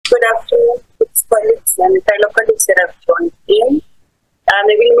Good afternoon, colleagues and fellow colleagues that have joined in.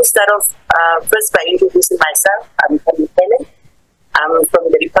 Maybe let me start off first by introducing myself. I'm Kami Pele. I'm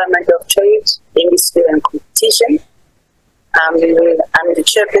from the Department of Trade, Industry and Competition. I'm the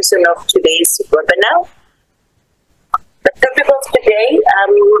chairperson of today's webinar. The topic of today,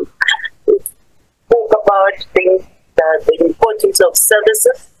 we spoke about the importance of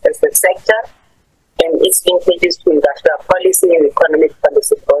services as a sector and its linkages to industrial policy and economic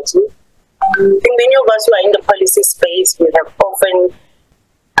policy policy. I think many of us who are in the policy space, we have often,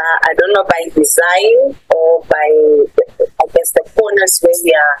 I don't know, by design or by, I guess, the corners where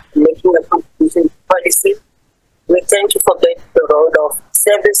we are making a contribution to policy, we tend to forget the role of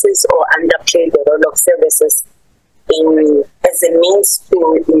services or underplay the role of services as a means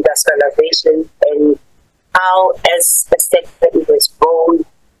to industrialization and how, as a sector, it has grown,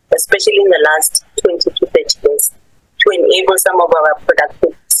 especially in the last 20 to 30 years, to enable some of our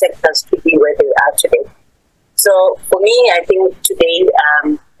productive sectors to be where they are today. So for me, I think today,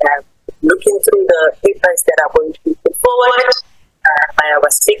 looking through the papers that are going to be put forward by our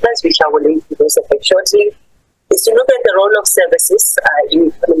speakers, which I will introduce a bit shortly, is to look at the role of services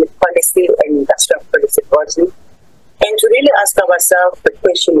in economic policy and industrial policy policy, and to really ask ourselves the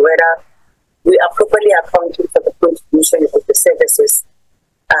question whether we are properly accounting for the contribution of the services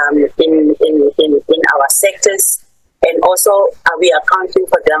in our sectors, and also are we accounting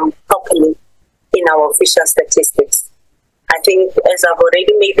for them properly in our official statistics. I think, as I've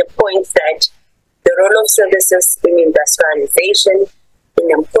already made the point, that the role of services in industrialization,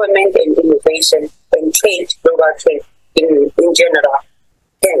 in employment and innovation, and trade, global trade in general,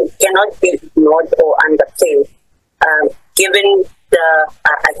 cannot be ignored or underplayed, given the,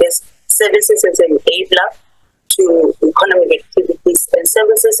 I guess, services as an enabler to economic activities and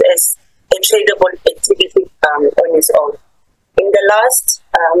services as a tradable activity on its own. In the last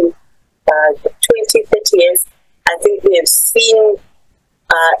 20, 30 years, I think we have seen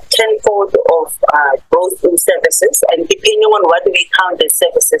tenfold of growth in services, and depending on what we count as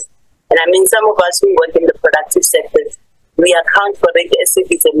services, and I mean some of us who work in the productive sectors, we account for it as if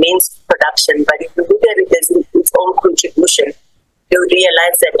it's a means production, but if you look at it as its own contribution, you'll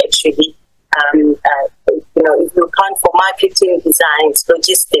realize that actually if you account for marketing, designs,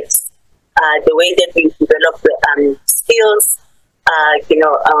 logistics, the way that we develop the skills,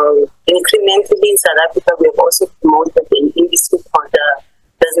 incrementally in South Africa, we have also promoted an industry called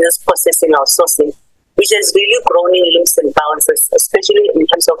business processing outsourcing, which has really grown in leaps and bounds, especially in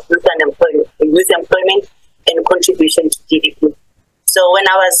terms of youth employment and contribution to GDP. So when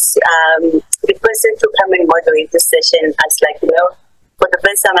I was requested to come and moderate this session, I was like, for the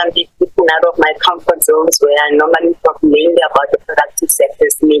first time, I'm getting out of my comfort zones where I normally talk mainly about the productive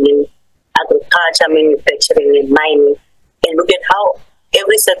sectors, meaning agriculture, manufacturing, and mining, and look at how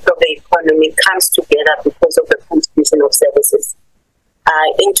every sector of the economy comes together because of the contribution of services.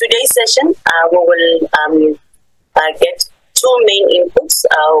 In today's session, we will get two main inputs.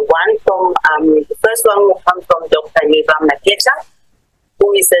 One from the first one will come from Dr. Neva Maketa, who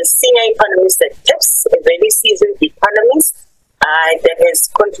is a senior economist at TIPS, a very seasoned economist that has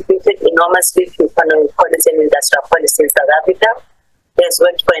contributed enormously to economic policy and industrial policy in South Africa. He has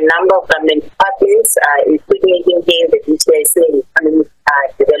worked for a number of government departments, including here in the dtic and economic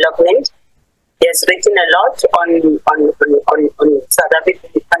development. He has written a lot on South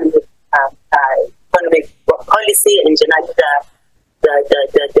African economic policy and generally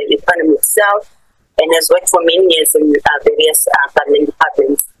the economy itself, and has worked for many years in various government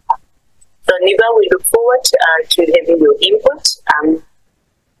departments. So, Niva, we look forward to having your input.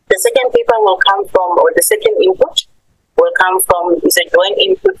 The second paper will come from, or the second input will come from, is a joint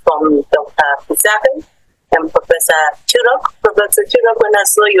input from Dr. Pizarro and Professor Chirok. Professor Chirok, when I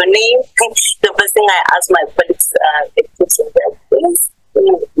saw your name, the first thing I asked my colleagues is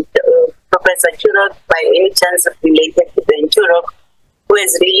Professor Chirok, by any chance related to Ben Chirok, who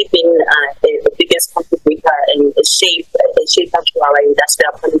has really been the biggest contributor and a shaper to our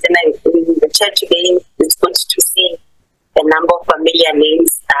industrial policy. And in the chat today, it's good to see a number of familiar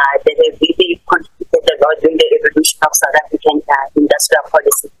names that have really contributed a lot in the evolution of South African industrial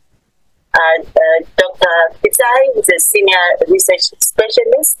policy. Dr. Pizai is a senior research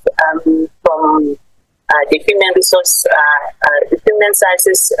specialist from the Human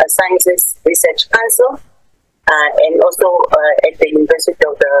Sciences Research Council, and also at the University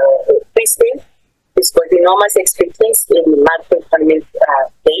of the Free State. He's got enormous expertise in macroeconomic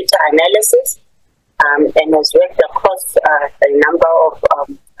data analysis, and has worked across a number of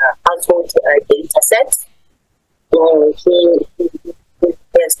household data sets. He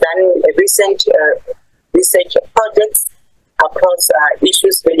has done recent research projects across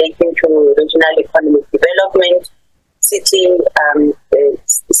issues relating to regional economic development, city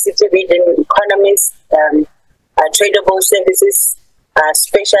region economies, tradable services,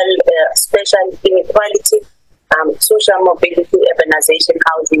 special inequality, social mobility, urbanization,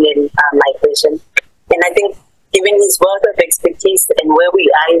 housing, and migration. And I think, given his wealth of expertise and where we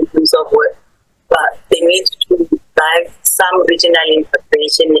are in terms of work, they need to drive some regional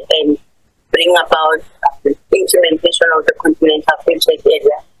integration and bring about implementation of the continental free trade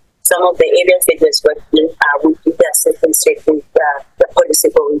area. Some of the areas that we're working will give the assistance to the policy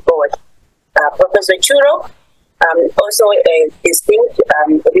going forward. Professor Churo, also a distinct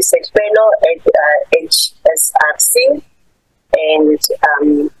research fellow at HSRC and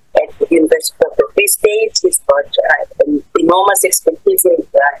at the University of the Free State. He's got enormous expertise in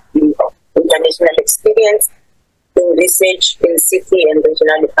international experience in research in city and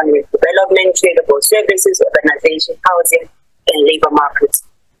regional economic development, tradable services, urbanization, housing, and labor markets.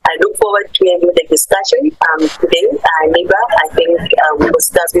 I look forward to having the discussion today. Neighbor, I think we will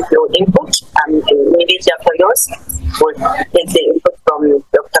start with your input, and immediately after yours, we'll take the input from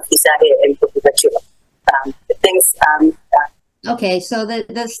Dr. Pisahe and Professor Churo. Thanks. Okay, so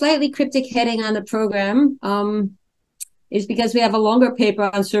the slightly cryptic heading on the program is because we have a longer paper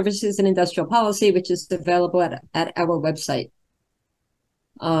on services and industrial policy, which is available at our website,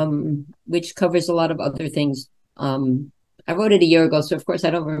 which covers a lot of other things. I wrote it a year ago, so of course I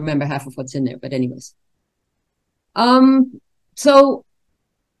don't remember half of what's in there, but anyways. Sorry.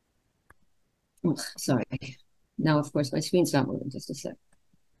 Now, of course, my screen's not moving, just a sec.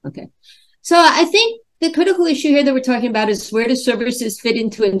 Okay. So I think the critical issue here that we're talking about is where do services fit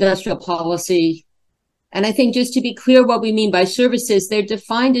into industrial policy? And I think just to be clear what we mean by services, they're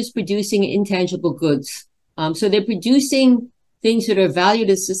defined as producing intangible goods. So they're producing things that are valued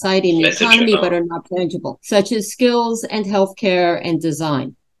as society and the economy, but are not tangible, such as skills and healthcare and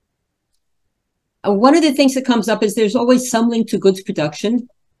design. One of the things that comes up is there's always some link to goods production,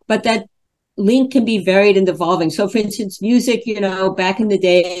 but that link can be varied and evolving. So for instance, music, back in the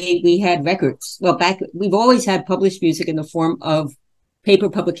day, we had records. Well, we've always had published music in the form of paper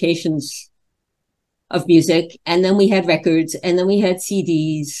publications of music. And then we had records, and then we had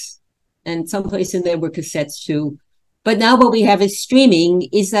CDs, and someplace in there were cassettes too. But now what we have is streaming.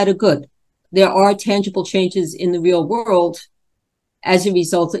 Is that a good? There are tangible changes in the real world as a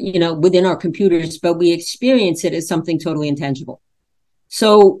result, within our computers, but we experience it as something totally intangible.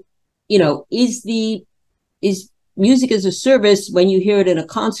 So, is music as a service when you hear it in a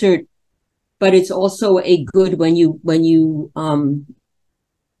concert, but it's also a good when you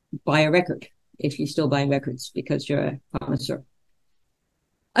buy a record, if you're still buying records because you're a connoisseur.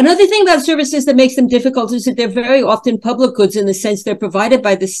 Another thing about services that makes them difficult is that they're very often public goods in the sense they're provided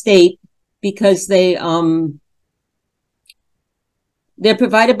by the state because they're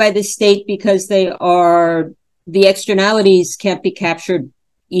provided by the state because the externalities can't be captured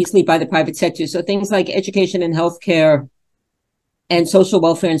easily by the private sector. So things like education and healthcare and social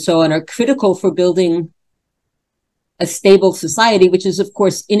welfare and so on are critical for building a stable society, which is, of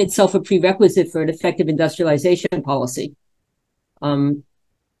course, in itself a prerequisite for an effective industrialization policy.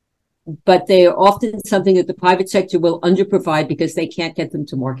 But they are often something that the private sector will underprovide because they can't get them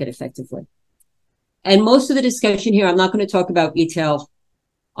to market effectively. And most of the discussion here, I'm not going to talk about retail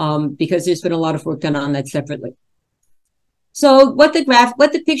because there's been a lot of work done on that separately. So what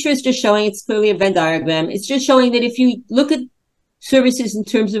the picture is just showing, it's clearly a Venn diagram. It's just showing that if you look at services in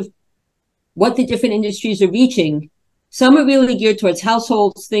terms of what the different industries are reaching, some are really geared towards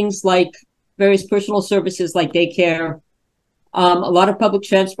households, things like various personal services like daycare, a lot of public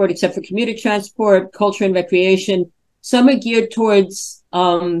transport, except for commuter transport, culture and recreation. Some are geared towards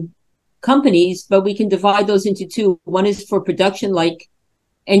companies, but we can divide those into two. One is for production, like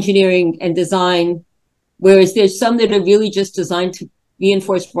engineering and design, whereas there's some that are really just designed to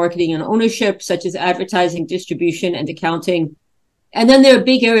reinforce marketing and ownership, such as advertising, distribution, and accounting. And then there are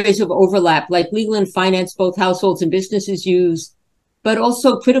big areas of overlap, like legal and finance, both households and businesses use, but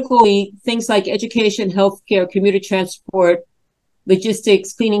also critically, things like education, healthcare, commuter transport,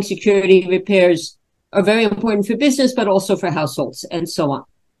 logistics, cleaning, security, repairs are very important for business, but also for households and so on.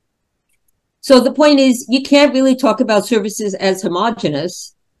 So the point is, you can't really talk about services as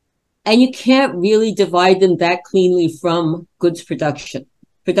homogenous, and you can't really divide them that cleanly from goods production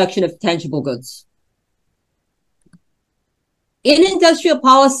of tangible goods. In industrial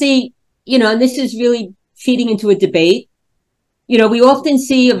policy, and this is really feeding into a debate, we often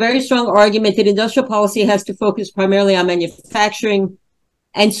see a very strong argument that industrial policy has to focus primarily on manufacturing,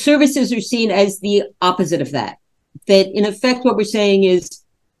 and services are seen as the opposite of that. That in effect, what we're saying is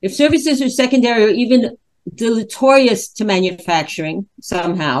if services are secondary or even deleterious to manufacturing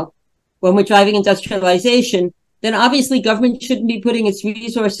somehow, when we're driving industrialization, then obviously government shouldn't be putting its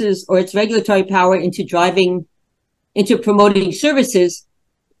resources or its regulatory power into promoting services,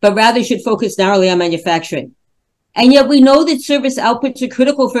 but rather should focus narrowly on manufacturing. And yet we know that service outputs are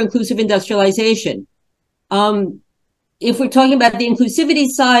critical for inclusive industrialization. If we're talking about the inclusivity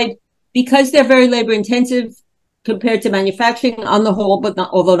side, because they're very labor intensive compared to manufacturing on the whole, but not,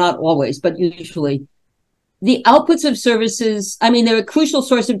 although not always, but usually, the outputs of services, I mean, they're a crucial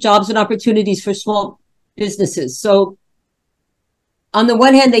source of jobs and opportunities for small businesses. So on the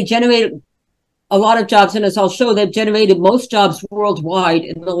one hand, they generate a lot of jobs, and as I'll show, they've generated most jobs worldwide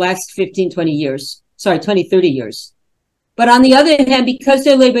in the last 20, 30 years. But on the other hand, because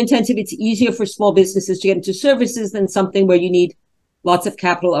they're labor intensive, it's easier for small businesses to get into services than something where you need lots of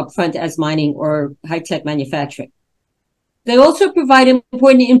capital upfront as mining or high-tech manufacturing. They also provide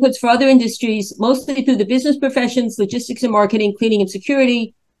important inputs for other industries, mostly through the business professions, logistics and marketing, cleaning and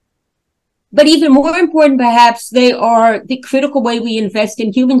security. But even more important, perhaps, they are the critical way we invest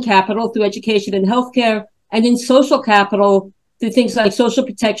in human capital through education and healthcare, and in social capital through things like social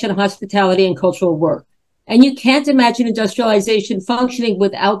protection, hospitality, and cultural work. And you can't imagine industrialization functioning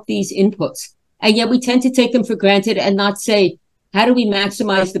without these inputs. And yet we tend to take them for granted and not say, how do we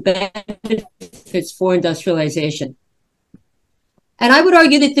maximize the benefits for industrialization? And I would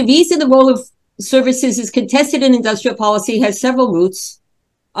argue that the reason the role of services is contested in industrial policy has several roots.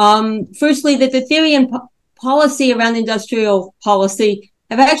 Firstly, that the theory and policy around industrial policy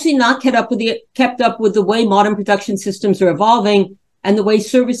have actually not kept up with the way modern production systems are evolving and the way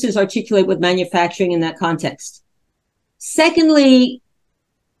services articulate with manufacturing in that context. Secondly,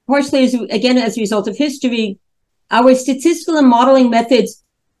 partially as a result of history, our statistical and modeling methods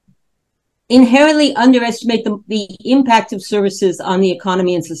inherently underestimate the impact of services on the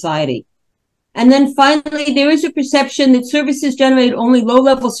economy and society. And then finally, there is a perception that services generate only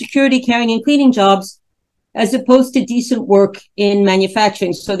low-level security, carrying and cleaning jobs, as opposed to decent work in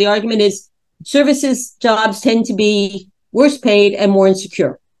manufacturing. So the argument is services jobs tend to be worse paid and more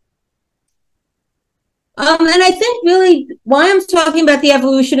insecure. And I think really why I'm talking about the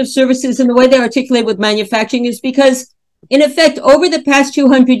evolution of services and the way they articulate with manufacturing is because, in effect, over the past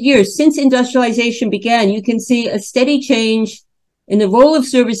 200 years, since industrialization began, you can see a steady change in the role of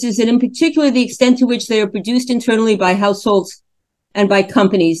services, and in particular, the extent to which they are produced internally by households and by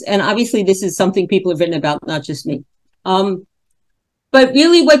companies. And obviously, this is something people have written about, not just me. But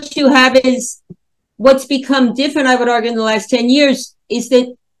really what you have is what's become different, I would argue, in the last 10 years is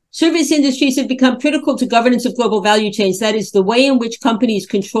that service industries have become critical to governance of global value chains. That is the way in which companies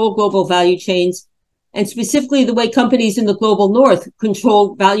control global value chains, and specifically the way companies in the global north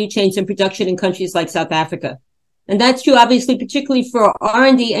control value chains and production in countries like South Africa. And that's true, obviously, particularly for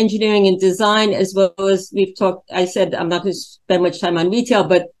R&D, engineering, and design, as well as we've talked. I said I'm not going to spend much time on retail,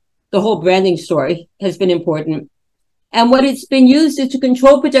 but the whole branding story has been important. And what it's been used is to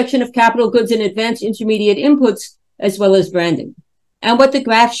control production of capital goods and advanced intermediate inputs, as well as branding. And what the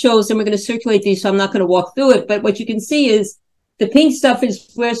graph shows, and we're going to circulate these, so I'm not going to walk through it, but what you can see is the pink stuff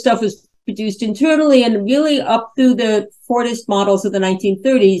is where stuff is produced internally, and really up through the Fordist models of the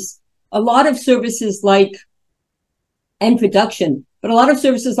 1930s, a lot of services like and production, but a lot of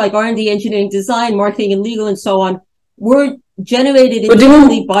services like R&D, engineering, design, marketing, and legal, and so on, were generated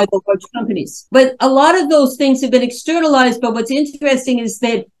internally by the large companies. But a lot of those things have been externalized. But what's interesting is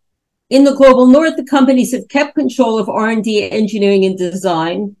that in the global north, the companies have kept control of R&D, engineering, and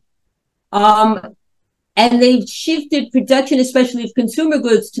design. And they've shifted production, especially of consumer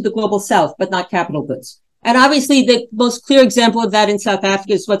goods, to the global south, but not capital goods. And obviously, the most clear example of that in South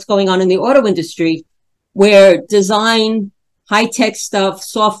Africa is what's going on in the auto industry, where design, high-tech stuff,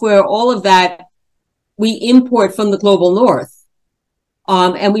 software, all of that, we import from the global north.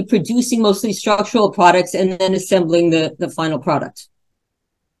 And we're producing mostly structural products and then assembling the final product.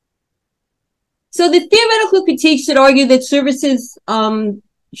 So the theoretical critiques that argue that services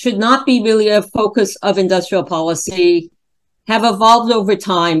should not be really a focus of industrial policy have evolved over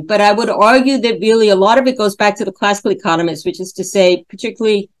time. But I would argue that really a lot of it goes back to the classical economists, which is to say,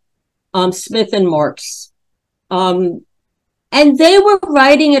 particularly Smith and Marx. And they were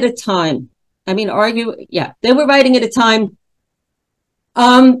writing at a time, they were writing at a time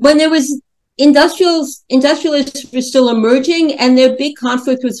when there was industrialists were still emerging, and their big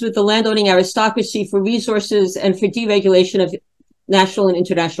conflict was with the landowning aristocracy for resources and for deregulation of national and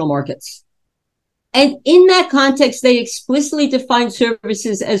international markets. And in that context, they explicitly defined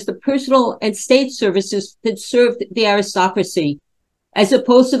services as the personal and state services that served the aristocracy, as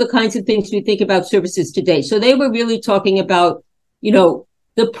opposed to the kinds of things we think about services today. So they were really talking about,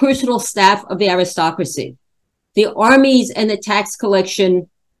 the the personal staff of the aristocracy, the armies and the tax collection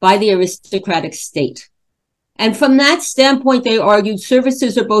by the aristocratic state. And from that standpoint, they argued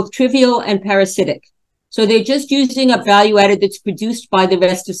services are both trivial and parasitic. So they're just using up value added that's produced by the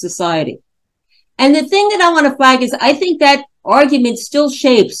rest of society. And the thing that I want to flag is I think that argument still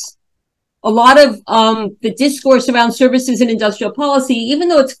shapes a lot of the discourse around services and industrial policy, even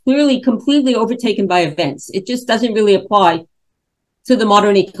though it's clearly completely overtaken by events. It just doesn't really apply to the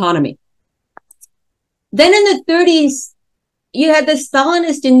modern economy. Then in the 30s, you had the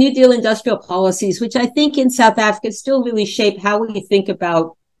Stalinist and New Deal industrial policies, which I think in South Africa still really shape how we think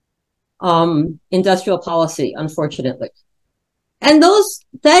about industrial policy, unfortunately. And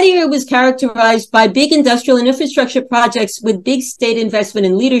that era was characterized by big industrial and infrastructure projects with big state investment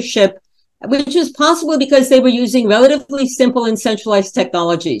and leadership, which was possible because they were using relatively simple and centralized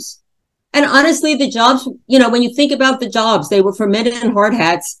technologies. And honestly, the jobs, when you think about the jobs, they were for men in hard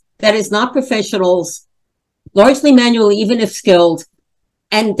hats, that is not professionals, largely manual, even if skilled,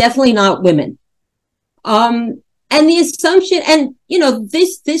 and definitely not women. And the assumption, and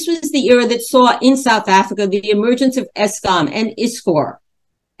this was the era that saw in South Africa the emergence of Eskom and ISCOR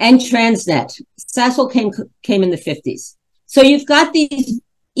and Transnet. Sasol came in the 50s. So you've got these,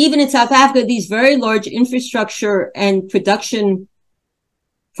 even in South Africa, these very large infrastructure and production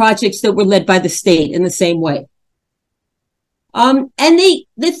projects that were led by the state in the same way. And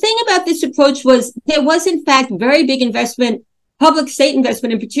the thing about this approach was there was, in fact, very big investment, public state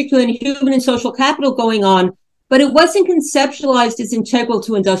investment, in particular in human and social capital going on, but it wasn't conceptualized as integral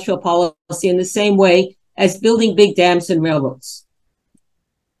to industrial policy in the same way as building big dams and railroads.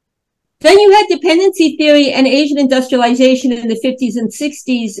 Then you had dependency theory and Asian industrialization in the 50s and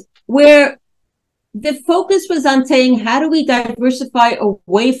 60s, where the focus was on saying, how do we diversify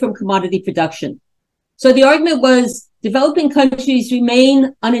away from commodity production? So the argument was developing countries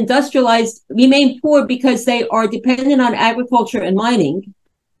remain unindustrialized, remain poor because they are dependent on agriculture and mining.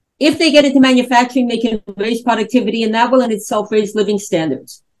 If they get into manufacturing, they can raise productivity, and that will in itself raise living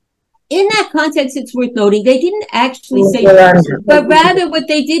standards. In that context, it's worth noting, they didn't actually say, but rather what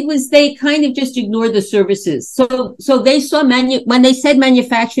they did was they kind of just ignored the services. So they saw, when they said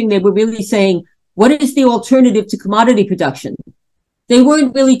manufacturing, they were really saying, what is the alternative to commodity production? They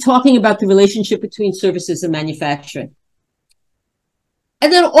weren't really talking about the relationship between services and manufacturing.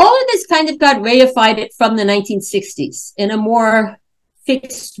 And then all of this kind of got reified from the 1960s in a more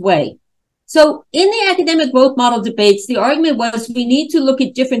fixed way. So in the academic growth model debates, the argument was we need to look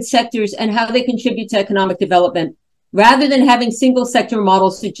at different sectors and how they contribute to economic development, rather than having single sector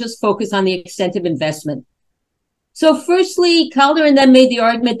models that just focus on the extent of investment. So firstly, Calder and them made the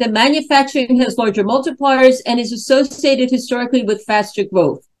argument that manufacturing has larger multipliers and is associated historically with faster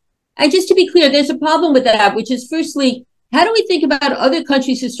growth. And just to be clear, there's a problem with that, which is firstly, how do we think about other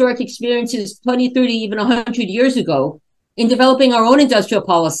countries' historic experiences 20, 30, even 100 years ago in developing our own industrial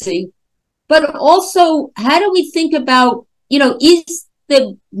policy? But also, how do we think about, is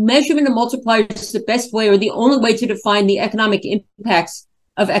the measurement of multipliers the best way or the only way to define the economic impacts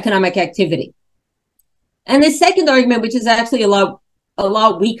of economic activity? And the second argument, which is actually a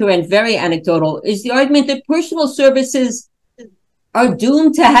lot weaker and very anecdotal, is the argument that personal services are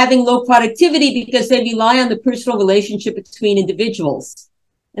doomed to having low productivity because they rely on the personal relationship between individuals.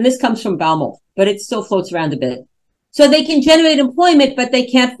 And this comes from Baumol, but it still floats around a bit. So they can generate employment, but they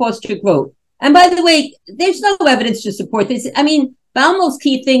can't foster growth. And by the way, there's no evidence to support this. I mean, Baumol's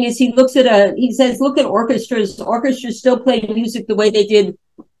key thing is he says, look at orchestras. Orchestras still play music the way they did,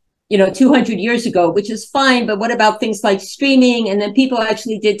 200 years ago, which is fine. But what about things like streaming? And then people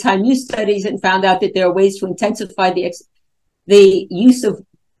actually did time use studies and found out that there are ways to intensify the use of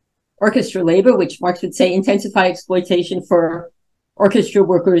orchestra labor, which Marx would say intensify exploitation for orchestra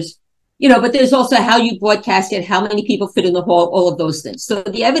workers. But there's also how you broadcast it, how many people fit in the hall, all of those things. So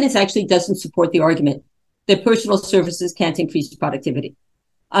the evidence actually doesn't support the argument that personal services can't increase productivity.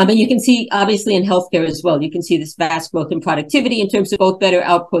 And you can see, obviously, in healthcare as well, you can see this vast growth in productivity in terms of both better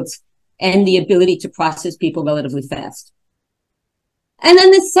outputs and the ability to process people relatively fast. And then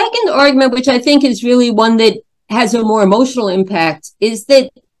the second argument, which I think is really one that has a more emotional impact, is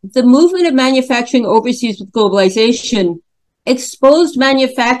that the movement of manufacturing overseas with globalization exposed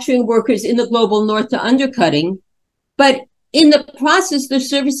manufacturing workers in the global north to undercutting, but in the process, the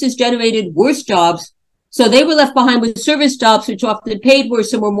services generated worse jobs. So they were left behind with service jobs, which often paid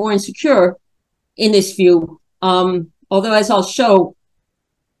worse and were more insecure in this view. Although, as I'll show,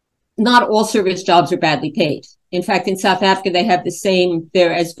 not all service jobs are badly paid. In fact, in South Africa, they have the same,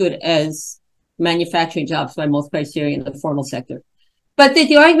 they're as good as manufacturing jobs by most criteria in the formal sector. But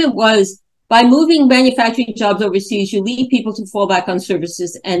the argument was, By moving manufacturing jobs overseas, you lead people to fall back on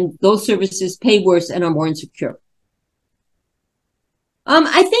services, and those services pay worse and are more insecure.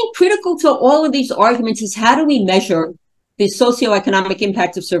 I think critical to all of these arguments is how do we measure the socioeconomic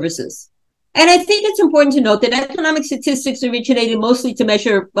impact of services? And I think it's important to note that economic statistics originated mostly to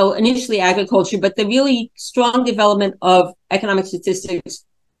measure, well, initially agriculture, but the really strong development of economic statistics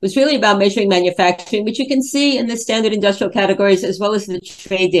was really about measuring manufacturing, which you can see in the standard industrial categories as well as the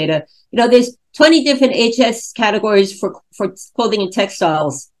trade data. There's 20 different HS categories for clothing and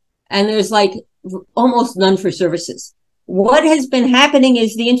textiles, and there's like almost none for services. What has been happening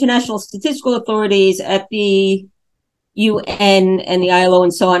is the international statistical authorities at the UN and the ILO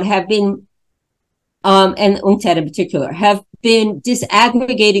and so on have been, and UNCTAD in particular, have been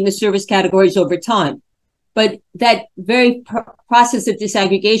disaggregating the service categories over time. But that very process of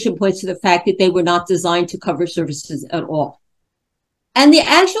disaggregation points to the fact that they were not designed to cover services at all. And the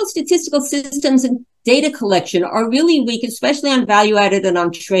actual statistical systems and data collection are really weak, especially on value added and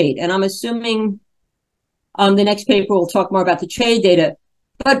on trade. And I'm assuming the next paper will talk more about the trade data.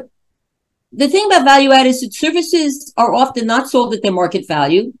 But the thing about value added is that services are often not sold at their market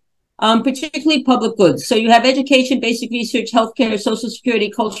value, particularly public goods. So you have education, basic research, healthcare, social security,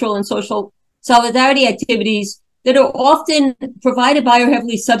 cultural and social solidarity activities that are often provided by or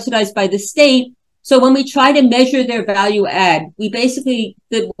heavily subsidized by the state. So when we try to measure their value add, we basically,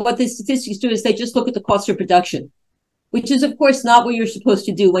 what the statistics do is they just look at the cost of production, which is, of course, not what you're supposed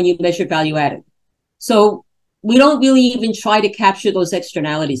to do when you measure value added. So we don't really even try to capture those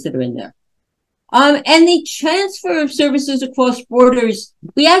externalities that are in there. And the transfer of services across borders,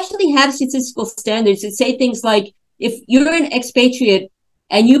 we actually have statistical standards that say things like, if you're an expatriate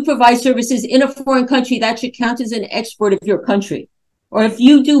and you provide services in a foreign country, that should count as an export of your country. Or if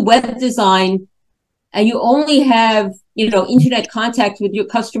you do web design and you only have, internet contact with your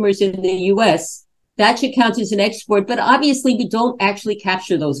customers in the US, that should count as an export. But obviously, we don't actually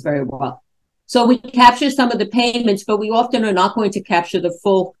capture those very well. So we capture some of the payments, but we often are not going to capture the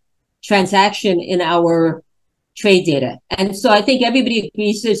full transaction in our trade data. And so I think everybody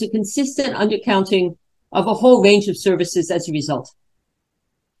agrees there's a consistent undercounting of a whole range of services as a result.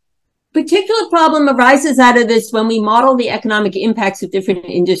 Particular problem arises out of this when we model the economic impacts of different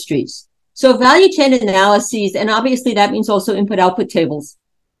industries. So value chain analyses, and obviously that means also input-output tables,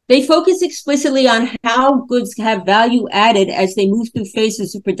 they focus explicitly on how goods have value added as they move through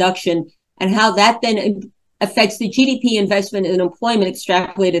phases of production and how that then affects the GDP, investment, and employment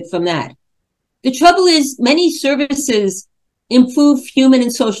extrapolated from that. The trouble is many services improve human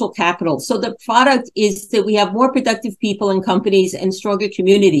and social capital. So the product is that we have more productive people and companies and stronger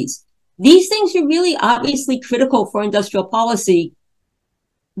communities. These things are really obviously critical for industrial policy,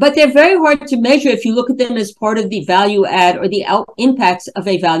 but they're very hard to measure if you look at them as part of the value add or the impacts of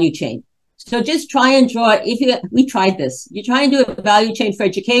a value chain. So just try and draw, we tried this, you try and do a value chain for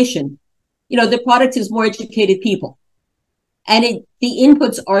education, the product is more educated people. And the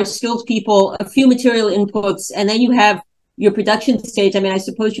inputs are skilled people, a few material inputs, and then you have your production stage. I mean, I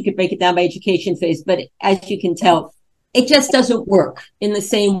suppose you could break it down by education phase, but as you can tell, it just doesn't work in the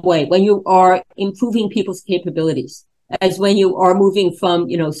same way when you are improving people's capabilities as when you are moving from,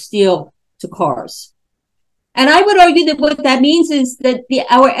 steel to cars. And I would argue that what that means is that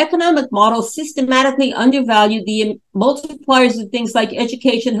our economic model systematically undervalued the multipliers of things like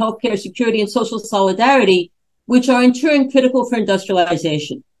education, healthcare, security, and social solidarity, which are in turn critical for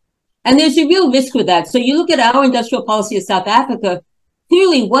industrialization. And there's a real risk with that. So you look at our industrial policy of South Africa,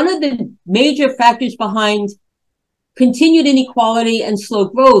 clearly one of the major factors behind continued inequality and slow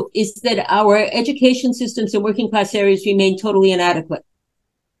growth is that our education systems in working class areas remain totally inadequate.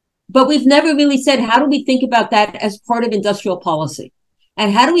 But we've never really said, how do we think about that as part of industrial policy?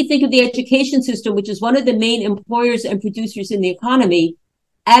 And how do we think of the education system, which is one of the main employers and producers in the economy,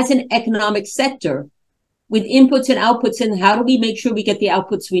 as an economic sector with inputs and outputs, and how do we make sure we get the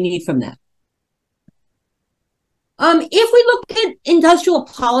outputs we need from that? If we look at industrial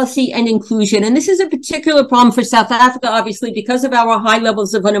policy and inclusion, and this is a particular problem for South Africa, obviously, because of our high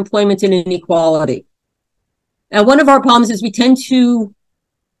levels of unemployment and inequality. And one of our problems is we tend to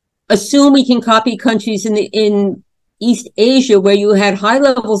assume we can copy countries in East Asia where you had high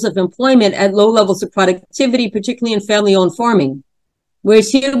levels of employment at low levels of productivity, particularly in family-owned farming,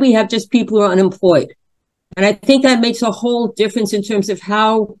 whereas here we have just people who are unemployed. And I think that makes a whole difference in terms of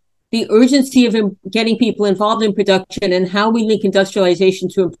how the urgency of getting people involved in production and how we link industrialization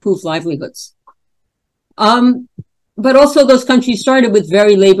to improve livelihoods. But also those countries started with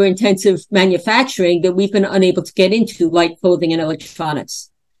very labor-intensive manufacturing that we've been unable to get into, like clothing and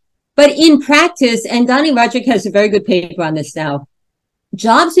electronics. But in practice, and Donnie Roderick has a very good paper on this now,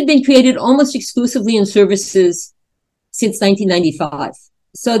 jobs have been created almost exclusively in services since 1995.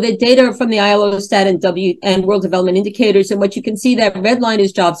 So the data from the ILO stat and World Development Indicators, and what you can see, that red line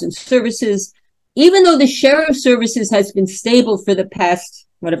is jobs and services. Even though the share of services has been stable for the past,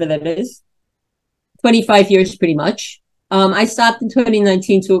 whatever that is, 25 years pretty much. I stopped in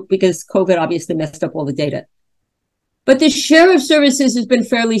 2019 because COVID obviously messed up all the data. But the share of services has been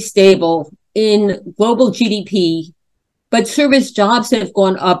fairly stable in global GDP, but service jobs have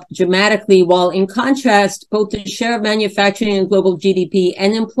gone up dramatically, while in contrast, both the share of manufacturing in global GDP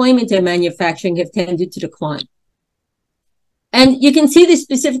and employment in manufacturing have tended to decline. And you can see this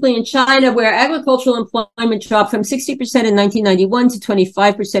specifically in China, where agricultural employment dropped from 60% in 1991 to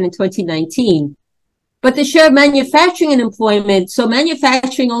 25% in 2019. But the share of manufacturing in employment, so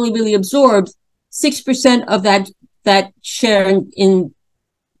manufacturing only really absorbed 6% of that share in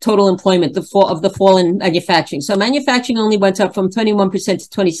total employment, the fall in manufacturing. So manufacturing only went up from 21%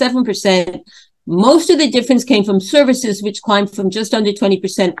 to 27%. Most of the difference came from services, which climbed from just under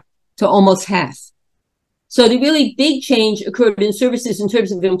 20% to almost half. So the really big change occurred in services in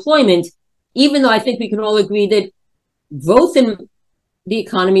terms of employment, even though I think we can all agree that growth in the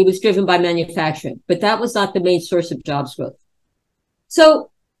economy was driven by manufacturing, but that was not the main source of jobs growth.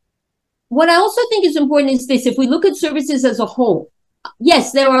 So what I also think is important is this: if we look at services as a whole,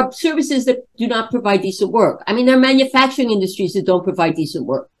 yes, there are services that do not provide decent work. I mean, there are manufacturing industries that don't provide decent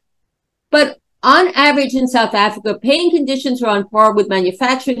work. But on average in South Africa, paying conditions are on par with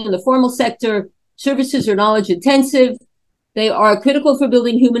manufacturing in the formal sector. Services are knowledge intensive. They are critical for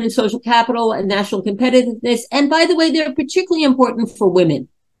building human and social capital and national competitiveness. And by the way, they're particularly important for women,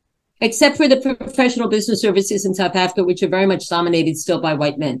 except for the professional business services in South Africa, which are very much dominated still by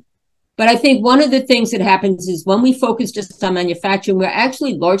white men. But I think one of the things that happens is when we focus just on manufacturing, we're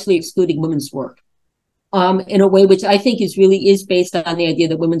actually largely excluding women's work in a way which I think is based on the idea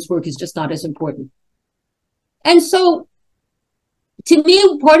that women's work is just not as important. And so to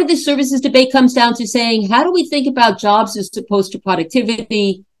me, part of the services debate comes down to saying, how do we think about jobs as opposed to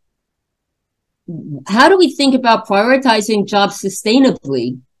productivity? How do we think about prioritizing jobs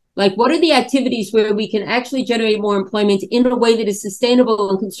sustainably? Like, what are the activities where we can actually generate more employment in a way that is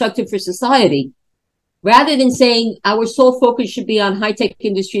sustainable and constructive for society, rather than saying our sole focus should be on high-tech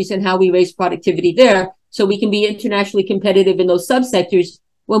industries and how we raise productivity there so we can be internationally competitive in those subsectors,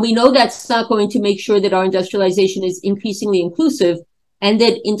 when we know that's not going to make sure that our industrialization is increasingly inclusive, and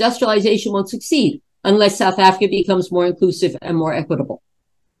that industrialization won't succeed unless South Africa becomes more inclusive and more equitable.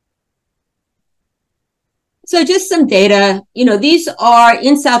 So just some data, these are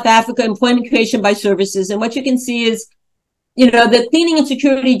in South Africa, employment creation by services. And what you can see is, the cleaning and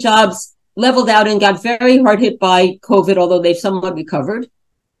security jobs leveled out and got very hard hit by COVID, although they've somewhat recovered.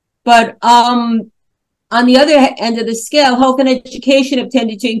 But on the other end of the scale, health and education have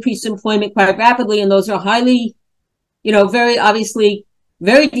tended to increase employment quite rapidly. And those are highly, very obviously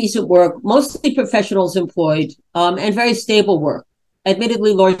very decent work, mostly professionals employed, and very stable work,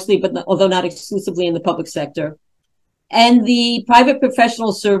 admittedly largely, but although not exclusively in the public sector. And the private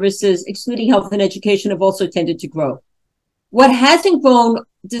professional services, excluding health and education, have also tended to grow. What hasn't grown,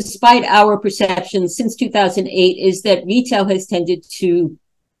 despite our perceptions since 2008, is that retail has tended to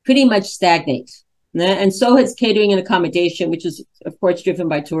pretty much stagnate. And so has catering and accommodation, which is, of course, driven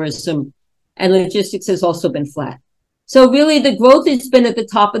by tourism, and logistics has also been flat. So really, the growth has been at the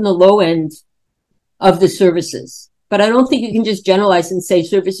top and the low end of the services. But I don't think you can just generalize and say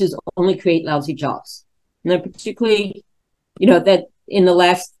services only create lousy jobs. And particularly, that in the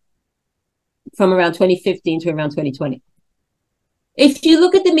last, from around 2015 to around 2020. If you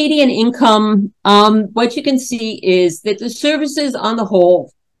look at the median income, what you can see is that the services on the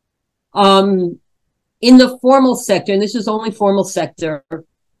whole, in the formal sector, and this is only formal sector,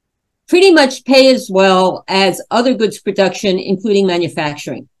 pretty much pay as well as other goods production, including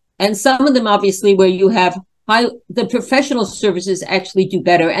manufacturing. And some of them, obviously, where you have the professional services actually do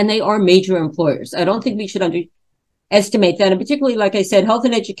better, and they are major employers. I don't think we should underestimate that. And particularly, like I said, health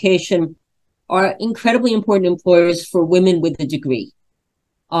and education are incredibly important employers for women with a degree.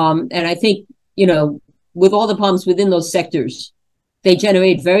 And I think, with all the problems within those sectors, they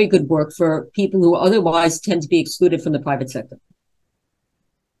generate very good work for people who otherwise tend to be excluded from the private sector.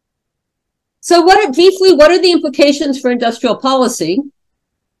 So briefly, what are the implications for industrial policy?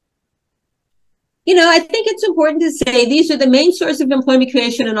 I think it's important to say these are the main source of employment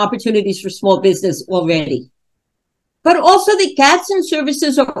creation and opportunities for small business already. But also the gaps in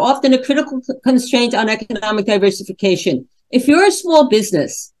services are often a critical constraint on economic diversification. If you're a small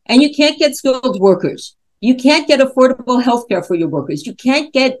business and you can't get skilled workers, you can't get affordable healthcare for your workers, you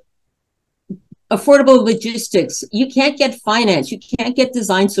can't get affordable logistics, you can't get finance, you can't get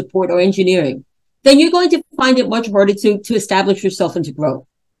design support or engineering, then you're going to find it much harder to establish yourself and to grow.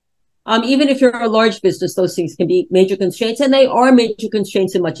 Even if you're a large business, those things can be major constraints, and they are major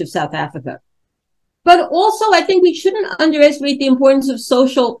constraints in much of South Africa. But also, I think we shouldn't underestimate the importance of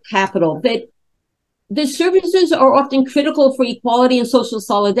social capital, that the services are often critical for equality and social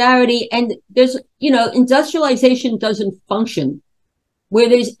solidarity. And there's, industrialization doesn't function where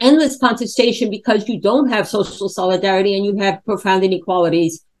there's endless contestation because you don't have social solidarity and you have profound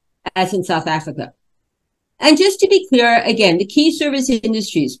inequalities, as in South Africa. And just to be clear, again, the key service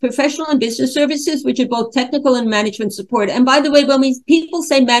industries, professional and business services, which are both technical and management support. And by the way, when people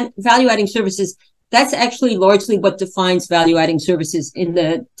say value-adding services, that's actually largely what defines value-adding services in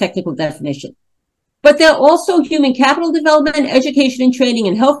the technical definition. But they're also human capital development, education and training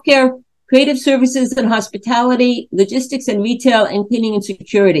and healthcare, creative services and hospitality, logistics and retail, and cleaning and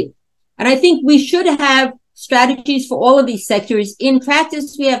security. And I think we should have strategies for all of these sectors. In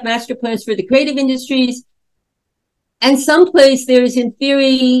practice, we have master plans for the creative industries. And someplace there is, in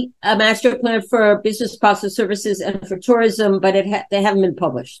theory, a master plan for business process services and for tourism, but they haven't been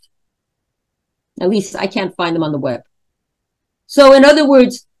published. At least I can't find them on the web. So in other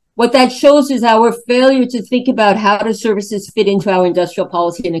words, what that shows is our failure to think about how do services fit into our industrial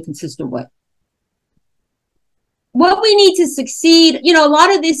policy in a consistent way. What we need to succeed, a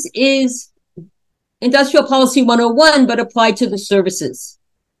lot of this is industrial policy 101, but applied to the services.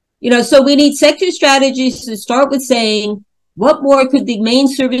 So we need sector strategies to start with saying, what more could the main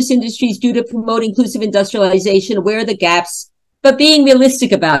service industries do to promote inclusive industrialization? Where are the gaps? But being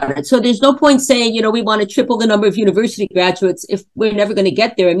realistic about it. So there's no point saying, we want to triple the number of university graduates if we're never going to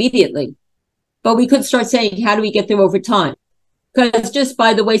get there immediately. But we could start saying, how do we get there over time? Because just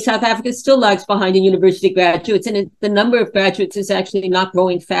by the way, South Africa still lags behind in university graduates, and the number of graduates is actually not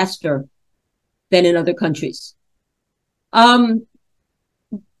growing faster than in other countries. And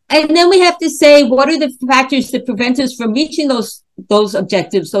then we have to say, what are the factors that prevent us from reaching those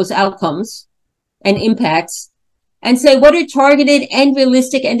objectives, those outcomes and impacts? And say, what are targeted and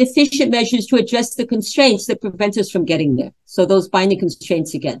realistic and efficient measures to address the constraints that prevent us from getting there? So those binding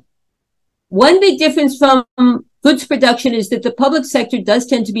constraints again. One big difference from goods production is that the public sector does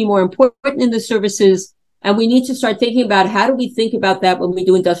tend to be more important in the services. And we need to start thinking about how do we think about that when we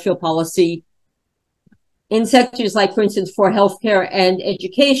do industrial policy in sectors like, for instance, for healthcare and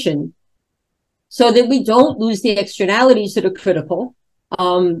education, so that we don't lose the externalities that are critical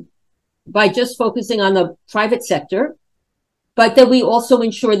by just focusing on the private sector, but that we also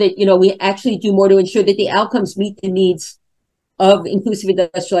ensure that, we actually do more to ensure that the outcomes meet the needs of inclusive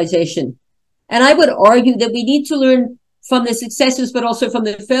industrialization. And I would argue that we need to learn from the successes, but also from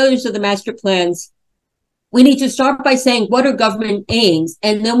the failures of the master plans. We need to start by saying, what are government aims?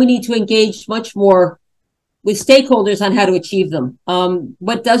 And then we need to engage much more with stakeholders on how to achieve them.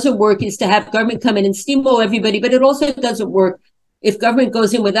 What doesn't work is to have government come in and steamroll everybody, but it also doesn't work if government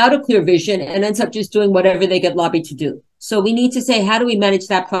goes in without a clear vision and ends up just doing whatever they get lobbied to do. So we need to say, how do we manage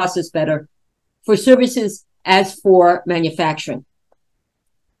that process better for services as for manufacturing?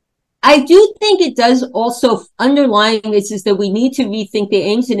 I do think it does also, underlying this is that we need to rethink the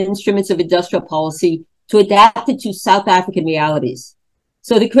aims and instruments of industrial policy to adapt it to South African realities.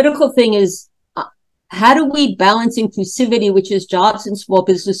 So the critical thing is, how do we balance inclusivity, which is jobs and small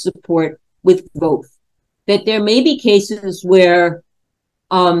business support, with growth? That there may be cases where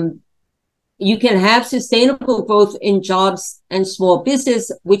you can have sustainable growth in jobs and small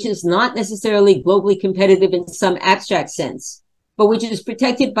business, which is not necessarily globally competitive in some abstract sense, but which is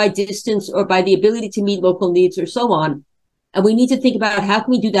protected by distance or by the ability to meet local needs or so on. And we need to think about how can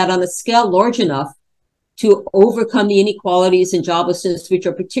we do that on a scale large enough to overcome the inequalities and joblessness, which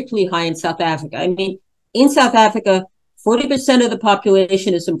are particularly high in South Africa. I mean, in South Africa, 40% of the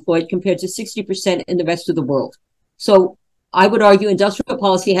population is employed compared to 60% in the rest of the world. So I would argue industrial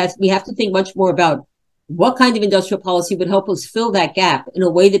policy we have to think much more about what kind of industrial policy would help us fill that gap in a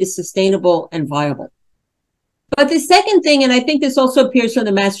way that is sustainable and viable. But the second thing, and I think this also appears from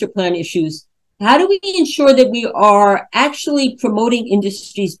the master plan issues, how do we ensure that we are actually promoting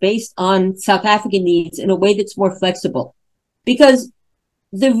industries based on South African needs in a way that's more flexible? Because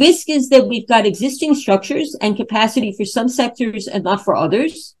the risk is that we've got existing structures and capacity for some sectors and not for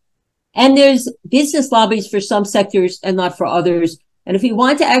others. And there's business lobbies for some sectors and not for others. And if we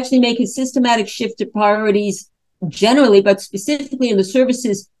want to actually make a systematic shift to priorities generally, but specifically in the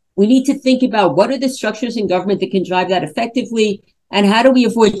services, we need to think about what are the structures in government that can drive that effectively, and how do we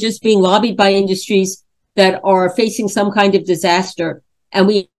avoid just being lobbied by industries that are facing some kind of disaster, and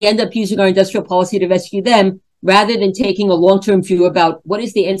we end up using our industrial policy to rescue them, rather than taking a long-term view about what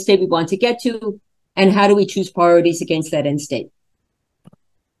is the end state we want to get to and how do we choose priorities against that end state.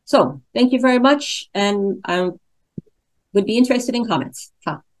 So thank you very much, and I would be interested in comments.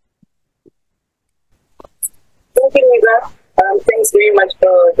 Thank you, Niva. Thanks very much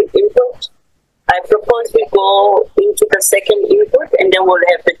for the input. I propose we go into the second input and then we'll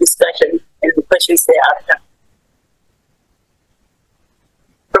have the discussion and the questions thereafter.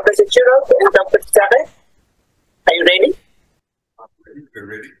 Professor Chirov and Dr. Tare, are you ready? We're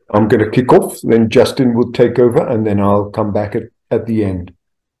ready. I'm going to kick off, then Justin will take over, and then I'll come back at the end.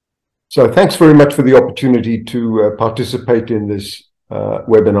 So thanks very much for the opportunity to participate in this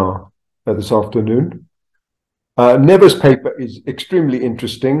webinar this afternoon. Neva's paper is extremely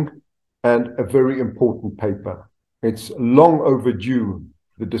interesting and a very important paper. It's long overdue.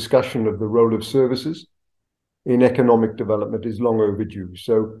 The discussion of the role of services in economic development is long overdue.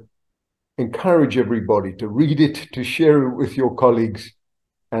 So encourage everybody to read it, to share it with your colleagues,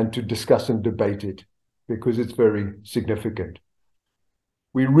 and to discuss and debate it, because it's very significant.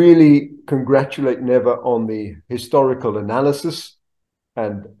 We really congratulate Neva on the historical analysis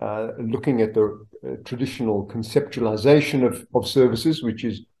and looking at the traditional conceptualization of services, which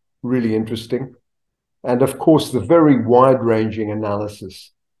is really interesting. And of course, the very wide-ranging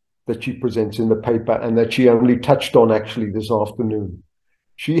analysis that she presents in the paper and that she only touched on actually this afternoon.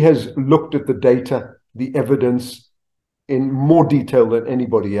 She has looked at the data, the evidence in more detail than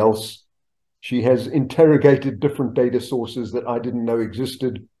anybody else. She has interrogated different data sources that I didn't know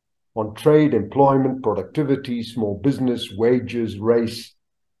existed on trade, employment, productivity, small business, wages, race.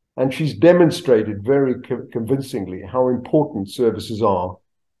 And she's demonstrated very convincingly how important services are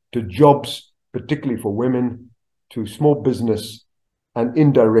to jobs, particularly for women, to small business, and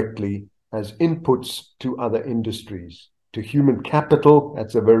indirectly as inputs to other industries, to human capital.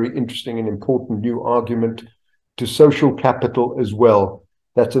 That's a very interesting and important new argument. To social capital as well.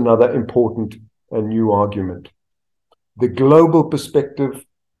 That's another important and new argument. The global perspective,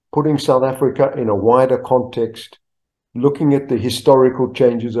 putting South Africa in a wider context, looking at the historical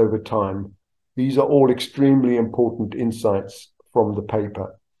changes over time. These are all extremely important insights from the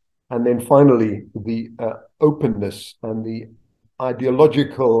paper. And then finally, the openness and the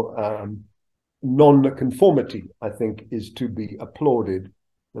ideological non-conformity, I think, is to be applauded.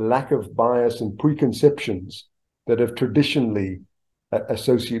 The lack of bias and preconceptions that have traditionally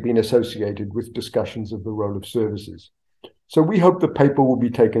been associated with discussions of the role of services. So we hope the paper will be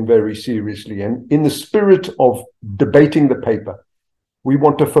taken very seriously. And in the spirit of debating the paper, we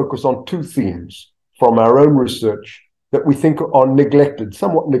want to focus on two themes from our own research that we think are neglected,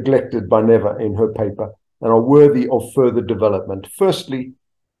 somewhat neglected by Neva in her paper, and are worthy of further development. Firstly,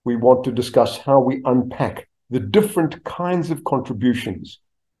 we want to discuss how we unpack the different kinds of contributions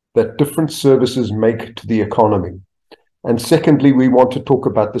that different services make to the economy. And secondly, we want to talk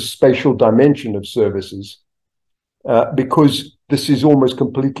about the spatial dimension of services, because this is almost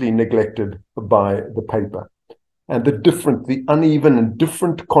completely neglected by the paper. And the uneven and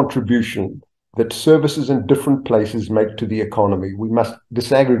different contribution that services in different places make to the economy. We must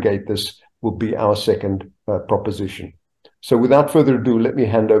disaggregate this, will be our second proposition. So without further ado, let me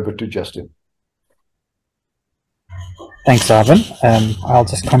hand over to Justin. Thanks, Ivan. I'll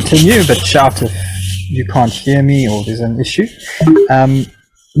just continue, but shout if you can't hear me or there's an issue.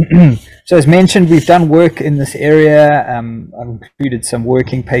 So as mentioned, we've done work in this area. I've included some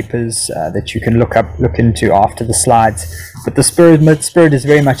working papers that you can look into after the slides. But the spirit is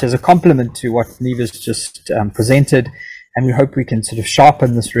very much as a complement to what Neva's just presented, and we hope we can sort of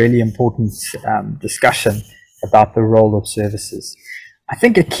sharpen this really important discussion about the role of services. I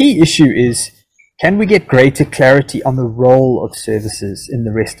think a key issue is, can we get greater clarity on the role of services in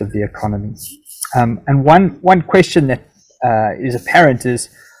the rest of the economy? And one question that is apparent is,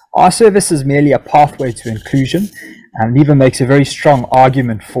 are services merely a pathway to inclusion? And Neva makes a very strong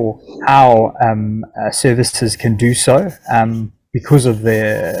argument for how services can do so because of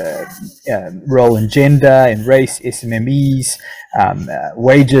their role in gender, in race, SMMEs,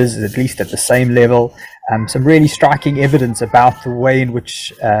 wages, at least at the same level. Some really striking evidence about the way in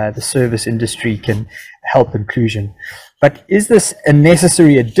which the service industry can help inclusion. But is this a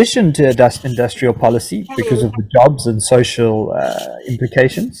necessary addition to industrial policy because of the jobs and social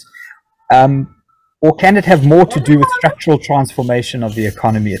implications? Or can it have more to do with structural transformation of the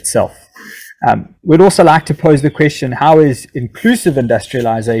economy itself? We'd also like to pose the question, how is inclusive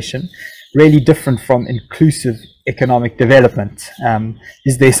industrialization really different from inclusive economic development?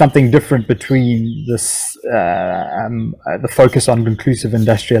 Is there something different between this, the focus on inclusive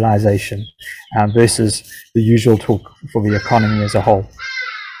industrialization versus the usual talk for the economy as a whole?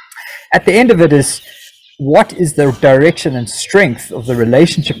 At the end of it is, what is the direction and strength of the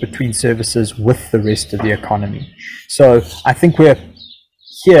relationship between services with the rest of the economy? So I think we're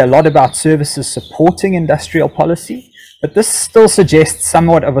hear a lot about services supporting industrial policy, but this still suggests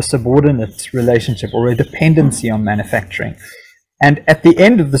somewhat of a subordinate relationship or a dependency on manufacturing. And at the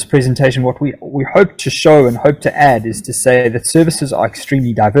end of this presentation, what we hope to show and hope to add is to say that services are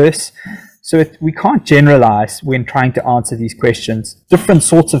extremely diverse. So we can't generalize when trying to answer these questions. Different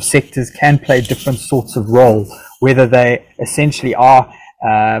sorts of sectors can play different sorts of role, whether they essentially are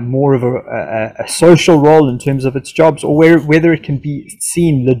more of a social role in terms of its jobs, or whether it can be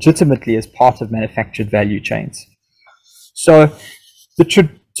seen legitimately as part of manufactured value chains. So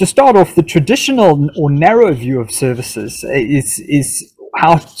to start off, the traditional or narrow view of services is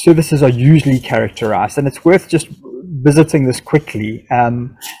how services are usually characterized, and it's worth just visiting this quickly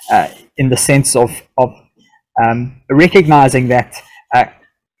in the sense of recognizing that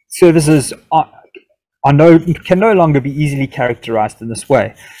services can no longer be easily characterized in this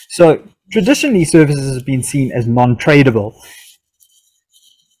way. So traditionally, services have been seen as non-tradable.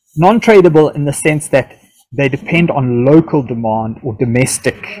 Non-tradable in the sense that they depend on local demand or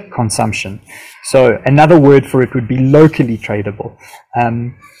domestic consumption. So another word for it would be locally tradable.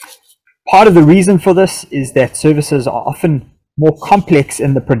 Part of the reason for this is that services are often more complex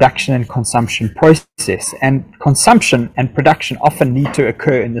in the production and consumption process, and consumption and production often need to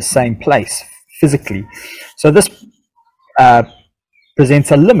occur in the same place physically. So this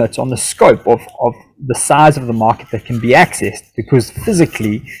presents a limit on the scope of the size of the market that can be accessed, because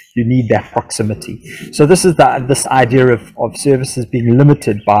physically you need that proximity. So this is this idea of services being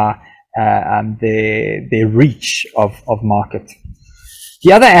limited by their reach of market.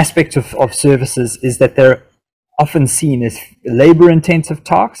 The other aspect of services is that they're often seen as labor-intensive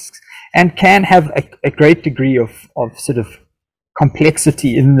tasks and can have a great degree of sort of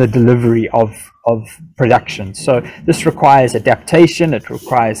complexity in the delivery of production. So this requires adaptation, it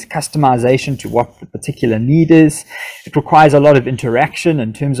requires customization to what the particular need is, it requires a lot of interaction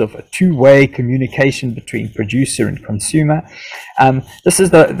in terms of a two-way communication between producer and consumer. This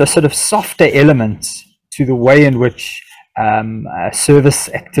is the sort of softer elements to the way in which service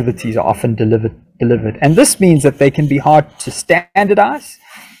activities are often delivered. And this means that they can be hard to standardize,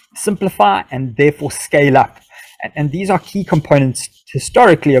 simplify, and therefore scale up. And these are key components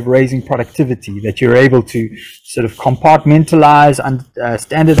historically of raising productivity, that you're able to sort of compartmentalize and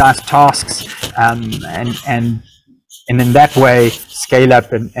standardize tasks and in that way scale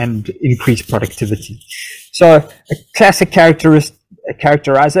up and increase productivity. So a classic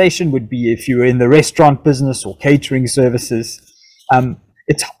characterization would be if you're in the restaurant business or catering services.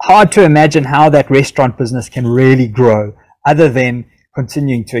 It's hard to imagine how that restaurant business can really grow other than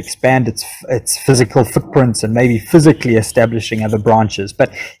continuing to expand its physical footprints and maybe physically establishing other branches,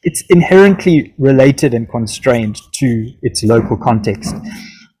 but it's inherently related and constrained to its local context.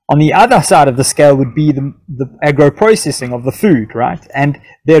 On the other side of the scale would be the agro-processing of the food, right? And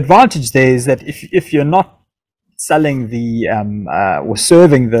the advantage there is that if you're not selling or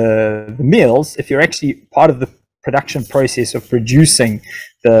serving the meals, if you're actually part of the production process of producing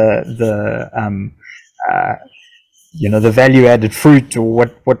the value-added fruit or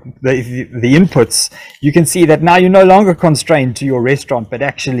what the inputs, you can see that now you're no longer constrained to your restaurant, but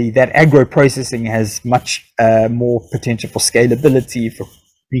actually that agro-processing has much more potential for scalability, for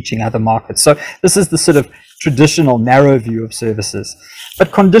reaching other markets. So this is the sort of traditional narrow view of services.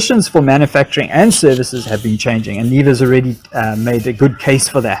 But conditions for manufacturing and services have been changing, and Neva's already made a good case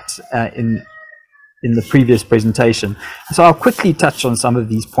for that in the previous presentation. So I'll quickly touch on some of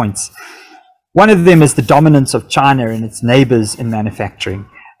these points. One of them is the dominance of China and its neighbors in manufacturing.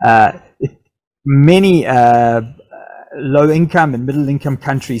 Many low-income and middle-income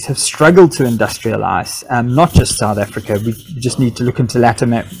countries have struggled to industrialize, not just South Africa. We just need to look into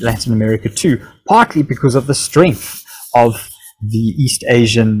Latin America too, partly because of the strength of the East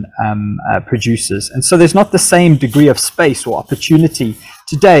Asian producers. And so there's not the same degree of space or opportunity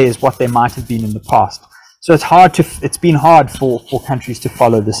today as what there might have been in the past. So it's been hard for countries to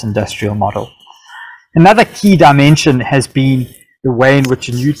follow this industrial model. Another key dimension has been the way in which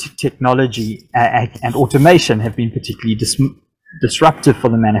new technology and automation have been particularly disruptive for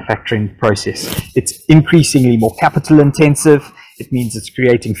the manufacturing process. It's increasingly more capital intensive. It means it's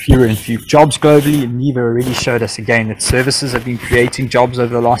creating fewer and fewer jobs globally. And Neva already showed us again that services have been creating jobs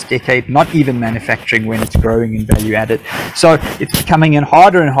over the last decade, not even manufacturing when it's growing in value added. So it's becoming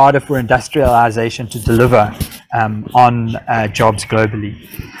harder and harder for industrialization to deliver on jobs globally.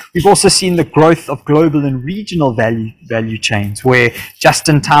 We've also seen the growth of global and regional value chains, where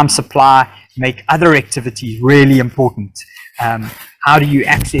just-in-time supply make other activities really important. How do you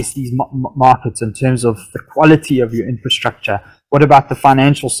access these markets in terms of the quality of your infrastructure? What about the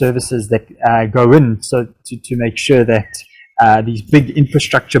financial services that go in, so to make sure that these big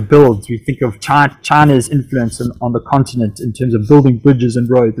infrastructure builds, we think of China's influence on the continent in terms of building bridges and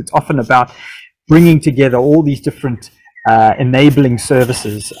roads. It's often about bringing together all these different enabling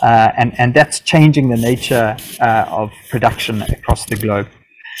services, and that's changing the nature of production across the globe.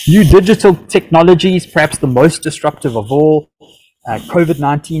 New digital technologies, perhaps the most disruptive of all,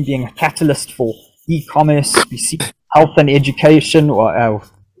 COVID-19 being a catalyst for e-commerce. We see health and education,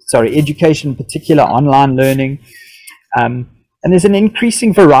 education in particular, online learning. And there's an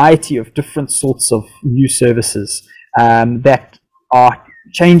increasing variety of different sorts of new services that are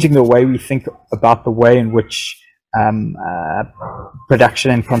changing the way we think about the way in which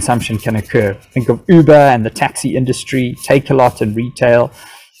production and consumption can occur. Think of Uber and the taxi industry, Take-A-Lot and retail,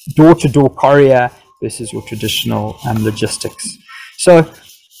 door-to-door courier versus your traditional logistics. So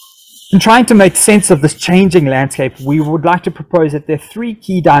in trying to make sense of this changing landscape, we would like to propose that there are three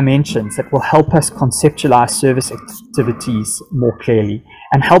key dimensions that will help us conceptualize service activities more clearly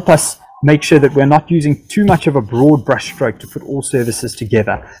and help us make sure that we're not using too much of a broad brushstroke to put all services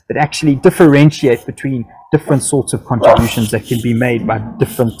together, but actually differentiate between different sorts of contributions that can be made by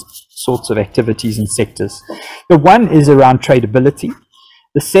different sorts of activities and sectors. The one is around tradability.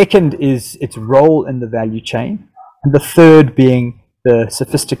 The second is its role in the value chain. And the third being the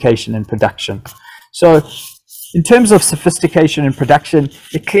sophistication in production. So in terms of sophistication in production,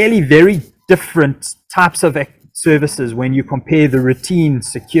 they're clearly very different types of services when you compare the routine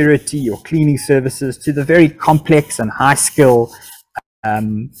security or cleaning services to the very complex and high skill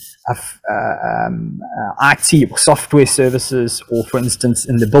IT or software services, or for instance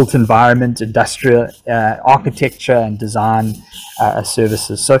in the built environment, industrial architecture and design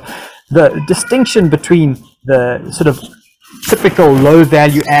services. So the distinction between the sort of typical low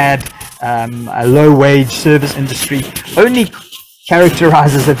value add, a low wage service industry only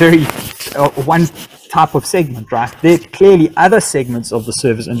characterizes a very one type of segment, right? There are clearly other segments of the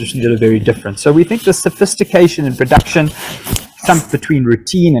service industry that are very different. So we think the sophistication in production, some between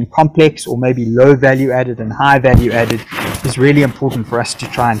routine and complex, or maybe low value added and high value added, is really important for us to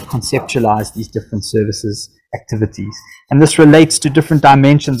try and conceptualize these different services activities. And this relates to different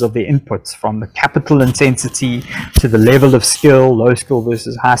dimensions of their inputs, from the capital intensity to the level of skill, low skill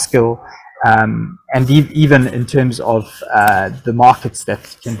versus high skill, and even in terms of the markets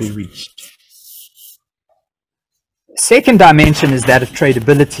that can be reached. Second dimension is that of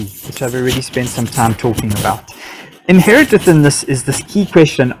tradability, which I've already spent some time talking about. Inherent within this is this key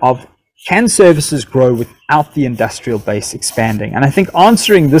question of, can services grow without the industrial base expanding? And I think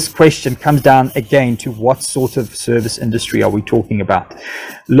answering this question comes down again to what sort of service industry are we talking about.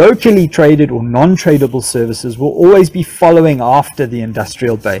 Locally traded or non-tradable services will always be following after the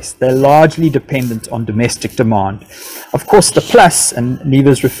industrial base. They're largely dependent on domestic demand. Of course, the plus, and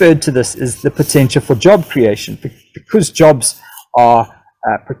Neva's referred to this, is the potential for job creation. Because jobs are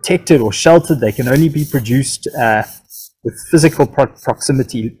protected or sheltered, they can only be produced with physical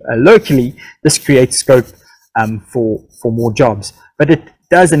proximity locally. This creates scope for more jobs, but it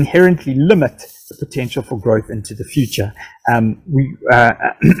does inherently limit the potential for growth into the future.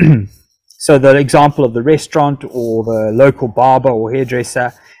 So the example of the restaurant or the local barber or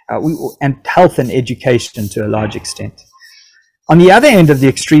hairdresser, and health and education to a large extent. On the other end of the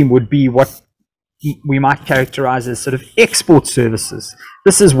extreme would be what we might characterize as sort of export services.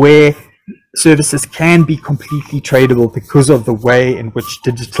 This is where services can be completely tradable because of the way in which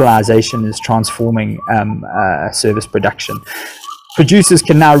digitalization is transforming service production. Producers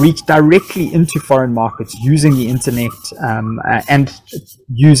can now reach directly into foreign markets using the internet and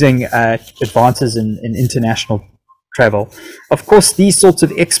using advances in international travel. Of course, these sorts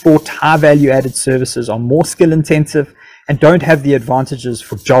of export high value added services are more skill intensive and don't have the advantages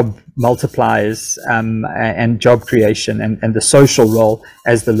for job multipliers and job creation and the social role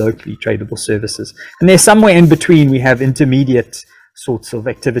as the locally tradable services. And there's somewhere in between we have intermediate sorts of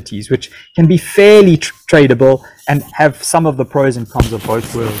activities which can be fairly tradable and have some of the pros and cons of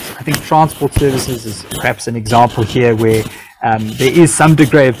both worlds. I think transport services is perhaps an example here where there is some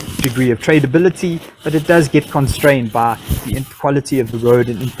degree of tradability, but it does get constrained by the quality of the road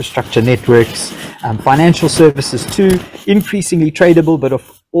and infrastructure networks. Financial services too, increasingly tradable, but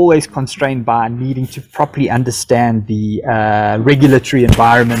always constrained by needing to properly understand the regulatory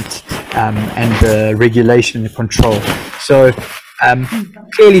environment and the regulation and control. So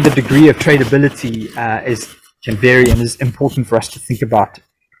clearly the degree of tradability can vary and is important for us to think about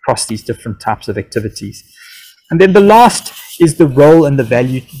across these different types of activities. And then the last is the role and the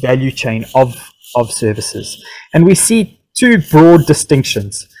value chain of services. And we see two broad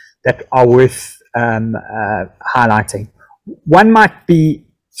distinctions that are worth highlighting. One might be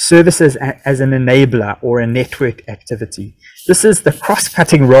services as an enabler or a network activity. This is the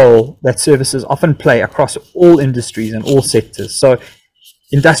cross-cutting role that services often play across all industries and all sectors. So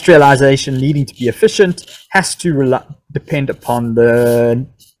industrialization, needing to be efficient, has to depend upon the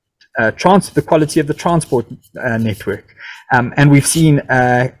quality of the transport network. And we've seen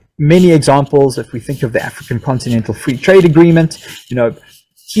many examples. If we think of the African Continental Free Trade Agreement,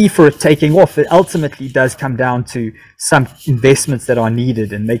 key for it taking off, it ultimately does come down to some investments that are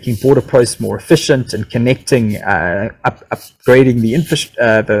needed in making border posts more efficient and connecting, upgrading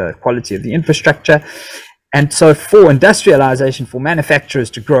the quality of the infrastructure. And so for industrialization, for manufacturers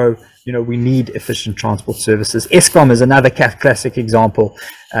to grow, we need efficient transport services. Eskom is another classic example.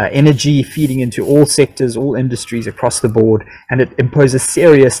 Energy feeding into all sectors, all industries across the board, and it imposes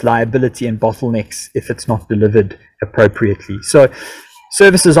serious liability and bottlenecks if it's not delivered appropriately. So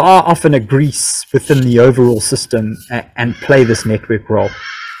services are often a grease within the overall system and play this network role.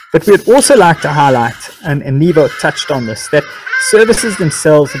 But we'd also like to highlight, and Nivo touched on this, that services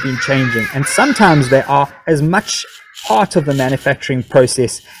themselves have been changing, and sometimes they are as much part of the manufacturing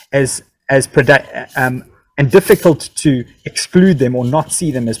process and difficult to exclude them or not see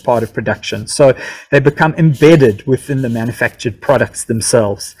them as part of production. So they become embedded within the manufactured products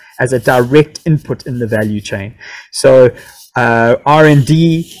themselves as a direct input in the value chain. So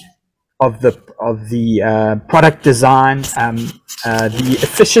R&D of the product design, the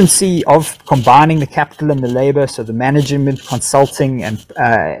efficiency of combining the capital and the labor, so the management, consulting, and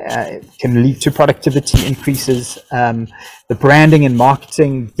can lead to productivity increases. The branding and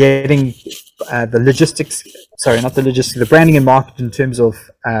marketing, getting the logistics, sorry, not the logistics, the branding and marketing in terms of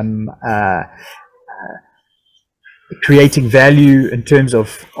creating value in terms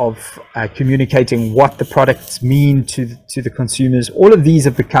of communicating what the products mean to the consumers. All of these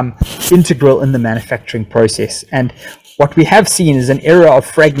have become integral in the manufacturing process. And what we have seen is an era of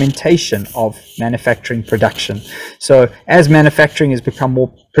fragmentation of manufacturing production. So as manufacturing has become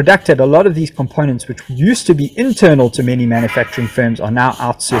more productive, a lot of these components, which used to be internal to many manufacturing firms, are now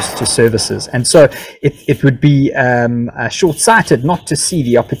outsourced to services. And so it would be short-sighted not to see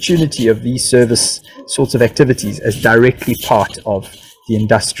the opportunity of these service sorts of activities as directly part of the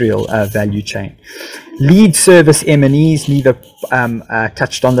industrial value chain. Lead service M&Es, neither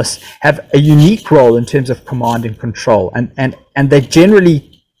touched on this, have a unique role in terms of command and control, and they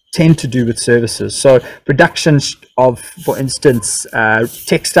generally tend to do with services. So production of, for instance,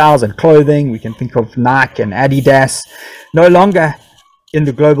 textiles and clothing, we can think of Nike and Adidas. No longer in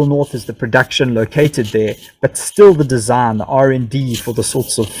the global north is the production located there, but still the design, the R&D for the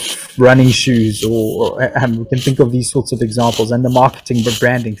sorts of running shoes, or we can think of these sorts of examples, and the marketing, the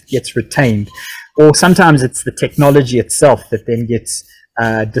branding gets retained. Or sometimes it's the technology itself that then gets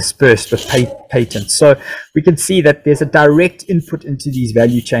dispersed with patents. So we can see that there's a direct input into these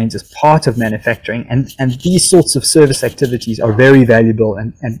value chains as part of manufacturing, and these sorts of service activities are very valuable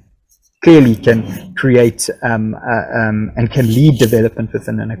and clearly can create and can lead development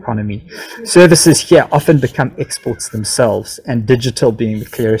within an economy. Services here often become exports themselves, and digital being the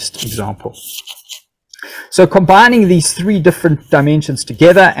clearest example. So combining these three different dimensions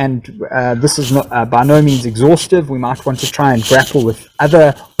together, and this is not, by no means exhaustive, we might want to try and grapple with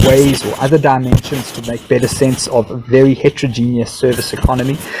other ways or other dimensions to make better sense of a very heterogeneous service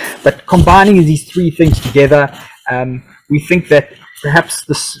economy. But combining these three things together, we think that perhaps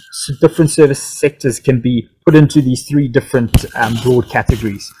the different service sectors can be put into these three different broad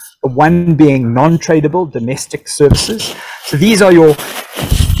categories. One being non-tradable domestic services. So these are your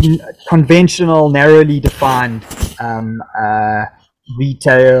conventional, narrowly defined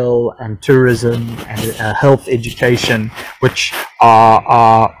retail and tourism and health education, which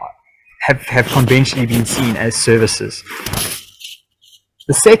have conventionally been seen as services.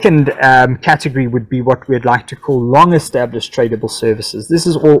 The second category would be what we'd like to call long-established tradable services. This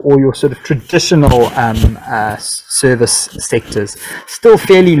is all your sort of traditional service sectors, still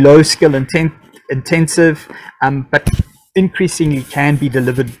fairly low-skill intensive, but increasingly can be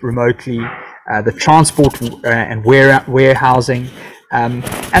delivered remotely. The transport and warehousing, and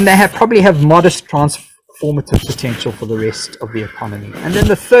they probably have modest transformative potential for the rest of the economy. And then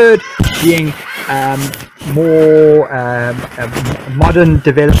the third being more modern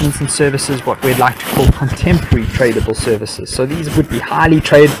developments and services, what we'd like to call contemporary tradable services. So these would be highly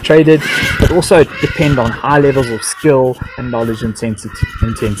traded, but also depend on high levels of skill and knowledge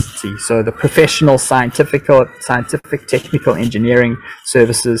intensity. So the professional, scientific, technical engineering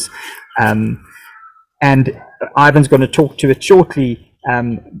services, and Ivan's going to talk to it shortly,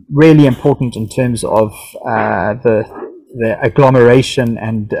 really important in terms of the agglomeration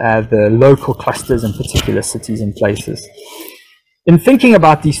and the local clusters in particular cities and places. In thinking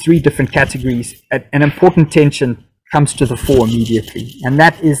about these three different categories, an important tension comes to the fore immediately, and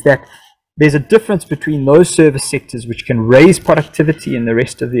that is that there's a difference between those service sectors which can raise productivity in the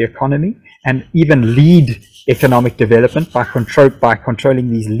rest of the economy and even lead economic development by controlling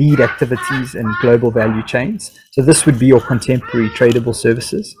these lead activities in global value chains. So this would be your contemporary tradable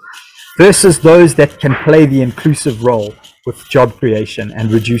services, versus those that can play the inclusive role with job creation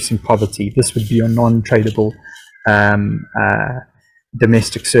and reducing poverty. This would be your non-tradable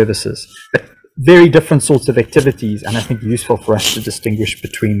domestic services. But very different sorts of activities, and I think useful for us to distinguish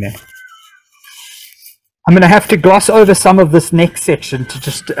between them. I'm going to have to gloss over some of this next section to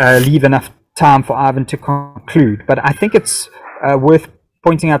just leave enough time for Ivan to conclude, but I think it's worth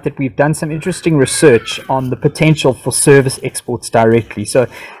pointing out that we've done some interesting research on the potential for service exports directly. So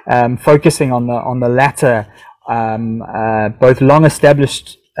focusing on the latter, both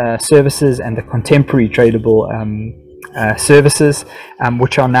long-established services and the contemporary tradable services,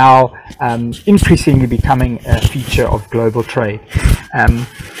 which are now increasingly becoming a feature of global trade.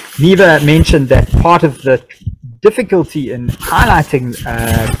 Neva mentioned that part of the difficulty in highlighting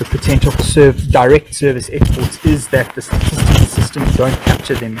the potential for direct service exports is that the statistical systems don't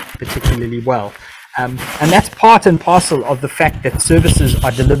capture them particularly well. And that's part and parcel of the fact that services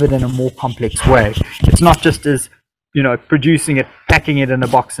are delivered in a more complex way. It's not just as, you know, producing it, packing it in a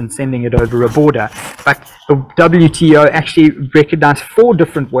box and sending it over a border, but the WTO actually recognized 4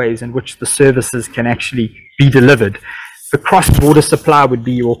 different ways in which the services can actually be delivered. The cross-border supply would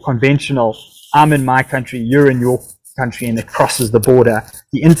be your conventional, I'm in my country, you're in your country, and it crosses the border.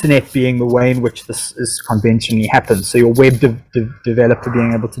 The internet being the way in which this is conventionally happens. So your web developer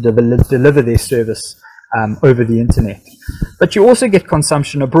being able to deliver their service over the internet. But you also get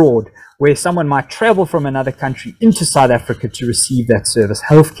consumption abroad, where someone might travel from another country into South Africa to receive that service.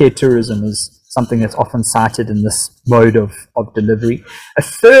 Healthcare tourism is something that's often cited in this mode of delivery. A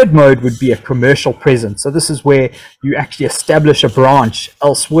third mode would be a commercial presence. So this is where you actually establish a branch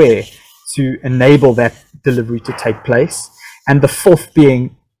elsewhere to enable that delivery to take place. And the fourth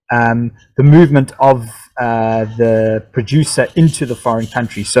being the movement of the producer into the foreign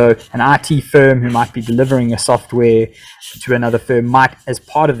country. So an IT firm who might be delivering a software to another firm might, as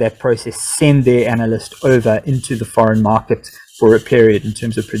part of that process, send their analyst over into the foreign market for a period in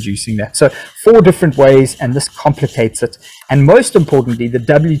terms of producing that. So 4 different ways, and this complicates it. And most importantly, the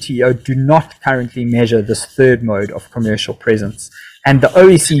WTO do not currently measure this third mode of commercial presence. And the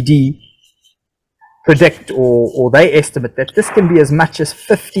OECD predict, or they estimate, that this can be as much as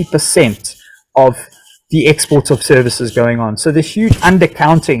 50% of the exports of services going on. So there's huge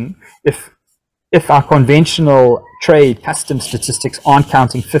undercounting if our conventional trade custom statistics aren't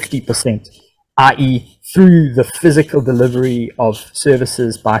counting 50%, i.e. through the physical delivery of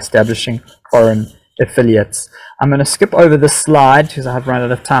services by establishing foreign affiliates. I'm going to skip over this slide because I've run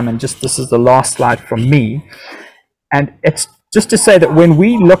out of time, and just this is the last slide from me. And it's just to say that when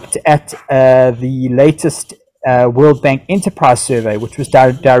we looked at the latest World Bank Enterprise Survey, which was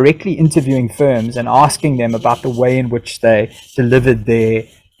directly interviewing firms and asking them about the way in which they delivered their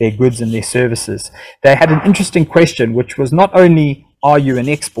goods and their services, they had an interesting question, which was not only, are you an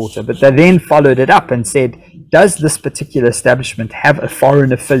exporter, but they then followed it up and said, does this particular establishment have a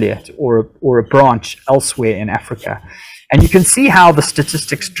foreign affiliate or a branch elsewhere in Africa? And you can see how the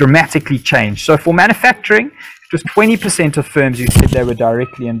statistics dramatically change. So for manufacturing, it was 20% of firms who said they were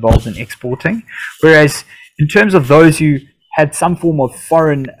directly involved in exporting, whereas in terms of those who had some form of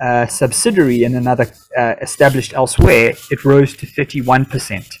foreign subsidiary in another established elsewhere, it rose to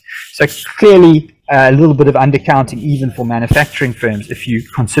 31%. So clearly a little bit of undercounting even for manufacturing firms if you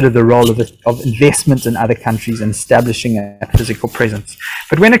consider the role of investment in other countries and establishing a physical presence.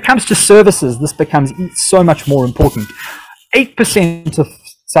 But when it comes to services, this becomes so much more important. 8% of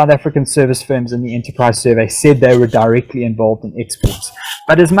South African service firms in the Enterprise Survey said they were directly involved in exports,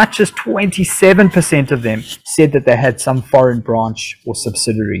 but as much as 27% of them said that they had some foreign branch or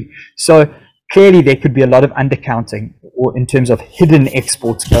subsidiary. So clearly there could be a lot of undercounting or in terms of hidden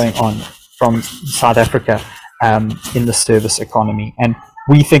exports going on from South Africa in the service economy. And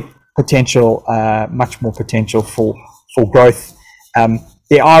we think potential, much more potential for growth.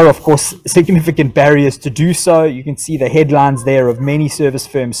 There are, of course, significant barriers to do so. You can see the headlines there of many service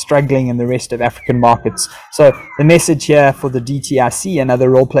firms struggling in the rest of African markets. So the message here for the DTIC and other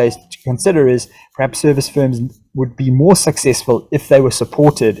role players to consider is perhaps service firms would be more successful if they were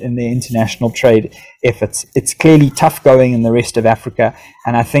supported in their international trade efforts. It's clearly tough going in the rest of Africa,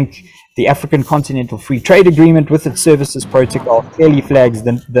 and I think the African Continental Free Trade Agreement with its services protocol clearly flags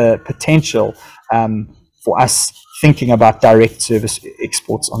the potential for us thinking about direct service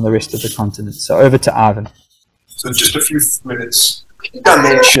exports on the rest of the continent. So over to Ivan. So just a few minutes.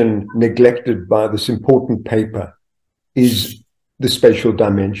 Dimension neglected by this important paper is the spatial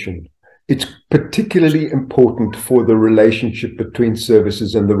dimension. It's particularly important for the relationship between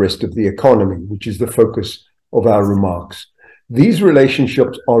services and the rest of the economy, which is the focus of our remarks. These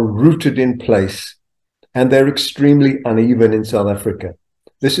relationships are rooted in place, and they're extremely uneven in South Africa.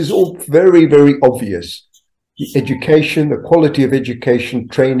 This is all very, very obvious. The education, the quality of education,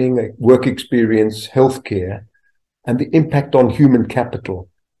 training, work experience, healthcare, and the impact on human capital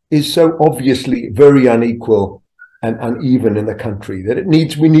is so obviously very unequal and uneven in the country that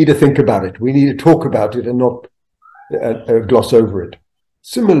we need to think about it. We need to talk about it and not gloss over it.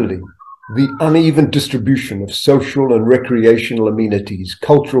 Similarly, the uneven distribution of social and recreational amenities,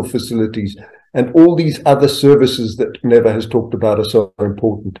 cultural facilities, and all these other services that Neva has talked about are so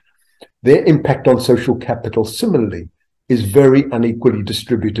important. Their impact on social capital similarly is very unequally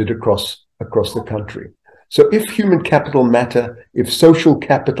distributed across the country. So if human capital matter, if social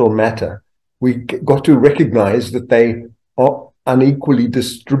capital matter, we got to recognize that they are unequally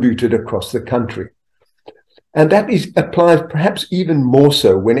distributed across the country. And that applies perhaps even more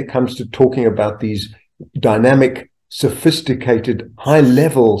so when it comes to talking about these dynamic, sophisticated,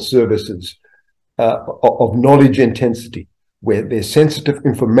 high-level services of knowledge intensity, where there's sensitive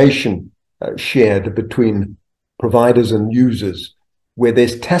information shared between providers and users, where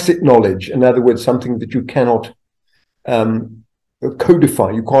there's tacit knowledge, in other words, something that you cannot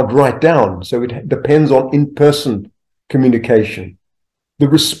codify, you can't write down, so it depends on in-person communication. The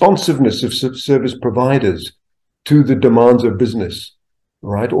responsiveness of service providers to the demands of business,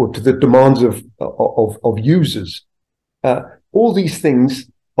 right, or to the demands of users. All these things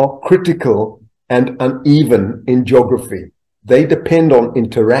are critical and uneven in geography. They depend on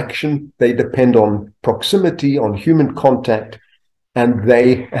interaction, they depend on proximity, on human contact, and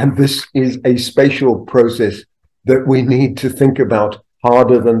this is a spatial process that we need to think about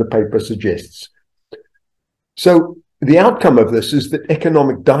harder than the paper suggests. So the outcome of this is that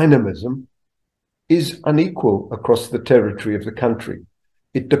economic dynamism is unequal across the territory of the country.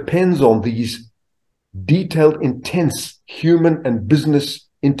 It depends on these detailed, intense human and business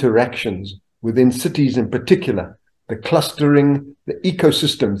interactions within cities in particular, the clustering, the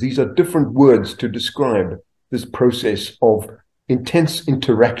ecosystems. These are different words to describe this process of intense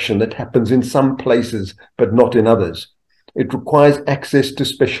interaction that happens in some places but not in others. It requires access to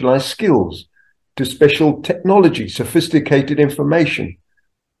specialized skills, to special technology, sophisticated information,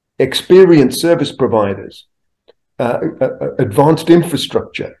 experienced service providers, advanced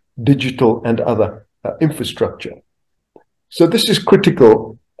infrastructure, digital and other infrastructure. So this is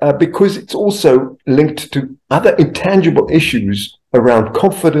critical because it's also linked to other intangible issues around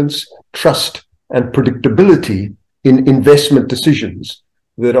confidence, trust, and predictability in investment decisions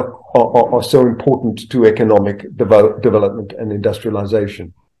that are so important to economic development and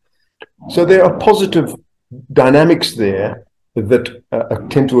industrialization. So there are positive dynamics there that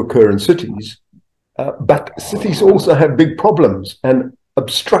tend to occur in cities, but cities also have big problems and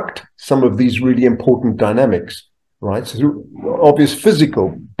obstruct some of these really important dynamics, right? So obvious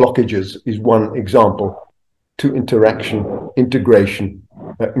physical blockages is one example to interaction, integration,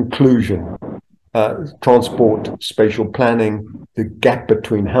 inclusion, transport, spatial planning, the gap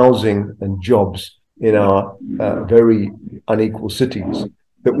between housing and jobs in our very unequal cities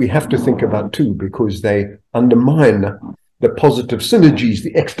that we have to think about too, because they undermine the positive synergies,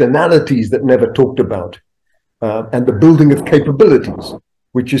 the externalities that Neva talked about, and the building of capabilities,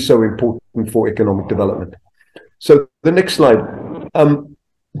 which is so important for economic development. So the next slide.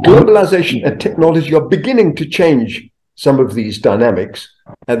 Globalization and technology are beginning to change some of these dynamics.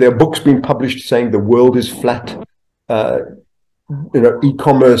 And there are books being published saying the world is flat.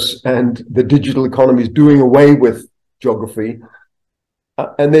 E-commerce and the digital economy is doing away with geography.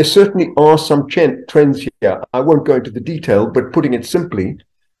 And there certainly are some trends here. I won't go into the detail, but putting it simply,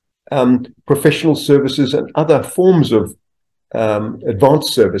 professional services and other forms of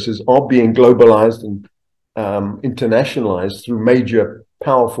advanced services are being globalized and internationalized through major,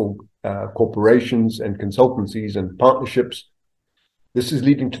 powerful corporations and consultancies and partnerships. This is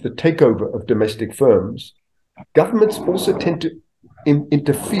leading to the takeover of domestic firms. Governments also tend to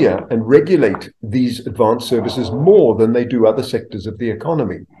interfere and regulate these advanced services more than they do other sectors of the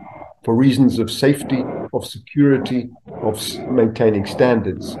economy for reasons of safety, of security, of maintaining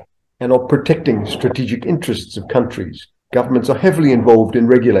standards. and of protecting strategic interests of countries. Governments are heavily involved in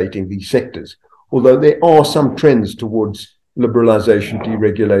regulating these sectors, although there are some trends towards liberalization,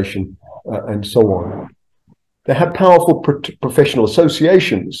 deregulation, and so on. They have powerful professional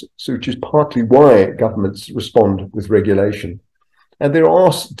associations, which is partly why governments respond with regulation. And there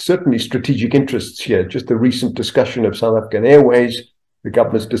are certainly strategic interests here. Just the recent discussion of South African Airways, the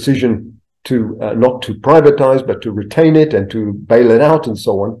government's decision to not to privatize, but to retain it and to bail it out and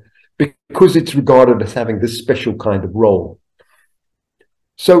so on, because it's regarded as having this special kind of role.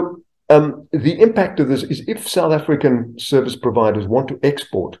 So the impact of this is, if South African service providers want to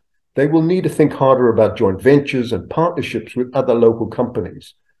export, they will need to think harder about joint ventures and partnerships with other local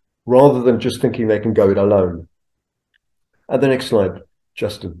companies, rather than just thinking they can go it alone. And the next slide,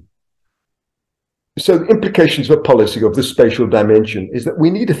 Justin. So the implications for policy of this spatial dimension is that we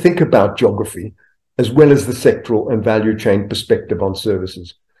need to think about geography as well as the sectoral and value chain perspective on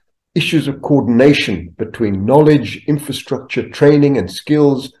services. Issues of coordination between knowledge, infrastructure, training and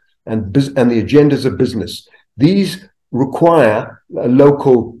skills and the agendas of business. These require a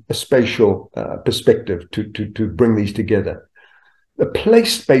local, spatial perspective to bring these together. The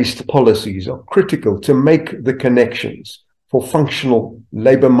place-based policies are critical to make the connections for functional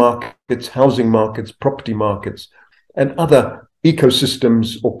labor markets, housing markets, property markets, and other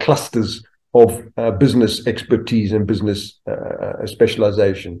ecosystems or clusters of business expertise and business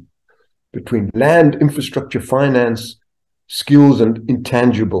specialization between land, infrastructure, finance, skills, and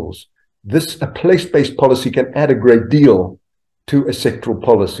intangibles. A place-based policy can add a great deal to a sectoral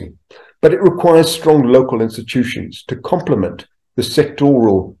policy, but it requires strong local institutions to complement the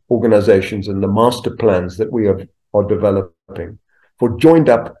sectoral organizations and the master plans that we are developing for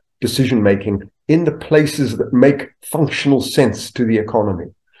joined-up decision-making in the places that make functional sense to the economy.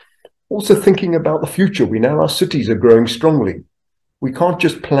 Also thinking about the future. We know our cities are growing strongly. We can't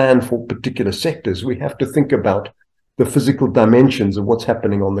just plan for particular sectors. We have to think about the physical dimensions of what's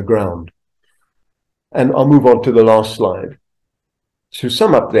happening on the ground. And I'll move on to the last slide. To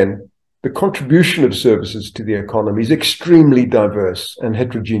sum up then, the contribution of services to the economy is extremely diverse and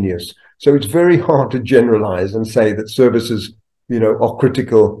heterogeneous. So it's very hard to generalize and say that services, are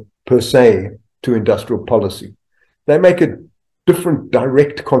critical per se to industrial policy. They make a different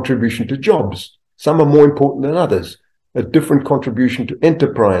direct contribution to jobs. Some are more important than others. A different contribution to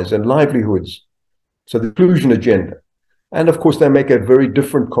enterprise and livelihoods. So the inclusion agenda. And of course, they make a very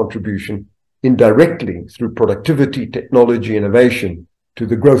different contribution indirectly through productivity, technology, innovation to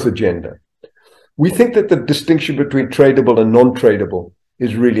the growth agenda. We think that the distinction between tradable and non-tradable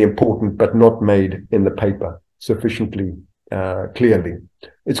is really important, but not made in the paper sufficiently clearly.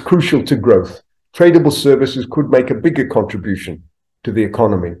 It's crucial to growth. Tradable services could make a bigger contribution to the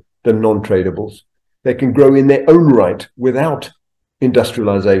economy than non-tradables. They can grow in their own right without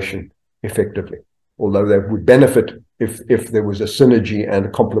industrialization effectively, although they would benefit if there was a synergy and a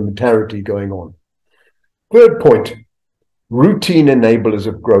complementarity going on. Third point, routine enablers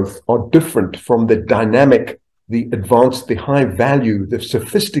of growth are different from the dynamic, the advanced, the high value, the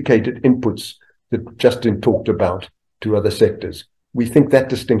sophisticated inputs that Justin talked about to other sectors. We think that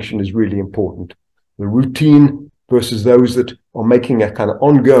distinction is really important. The routine versus those that are making a kind of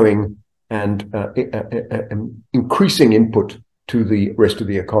ongoing and increasing input to the rest of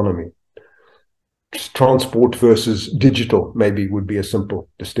the economy. Transport versus digital maybe would be a simple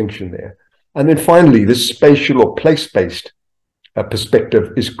distinction there. And then finally, this spatial or place-based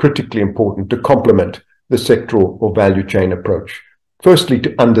perspective is critically important to complement the sectoral or value chain approach. Firstly,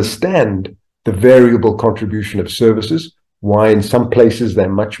 to understand the variable contribution of services, why in some places they're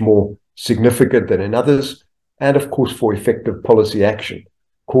much more significant than in others, and of course for effective policy action.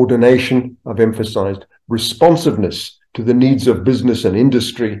 Coordination, I've emphasized, responsiveness to the needs of business and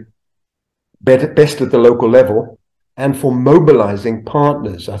industry, best at the local level, and for mobilizing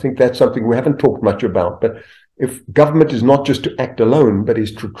partners. I think that's something we haven't talked much about, but if government is not just to act alone, but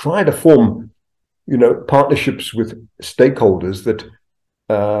is to try to form, partnerships with stakeholders that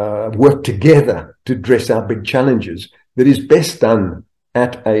work together to address our big challenges, that is best done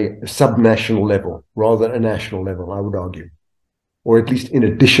at a subnational level rather than a national level, I would argue, or at least in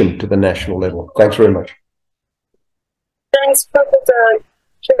addition to the national level. Thanks very much. Thanks, Professor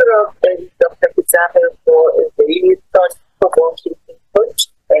Chirov and Dr. Pizarro, for a very thought-provoking input,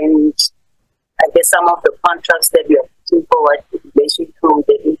 and I guess some of the contrasts that we are putting forward in relation to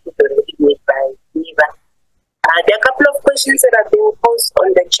the input already made by Neva. There are a couple of questions that are being posed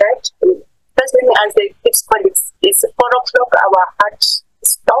on the chat. First, let me ask the kids' colleagues, it's 4 o'clock, our hard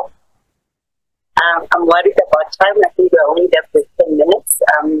stop. I'm worried about time. I think we're only there for 10 minutes.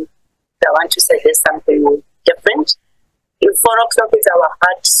 So I want to suggest something different. In 4 4 o'clock is our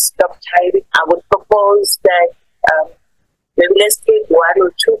hard stop time. I would propose that maybe let's take 1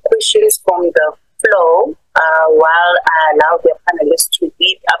 or 2 questions from the floor while I allow the panelists to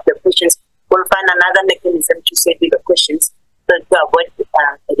read up the questions. We'll find another mechanism to set the questions to avoid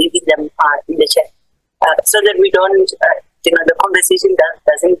reading them in the chat, so that we don't, the conversation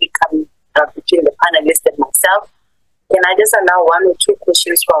doesn't become between the panelists and myself. Can I just allow 1 or 2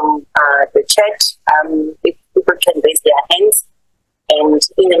 questions from the chat? If people can raise their hands. And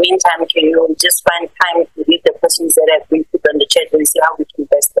in the meantime, can you just find time to read the questions that have been put on the chat and see how we can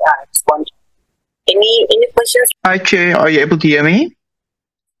best respond? Any questions? Hi, Chair. Are you able to hear me?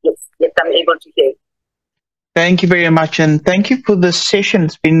 Yes, I'm able to hear. Thank you very much, and thank you for this session.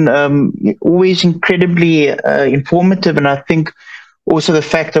 It's been always incredibly informative, and I think also the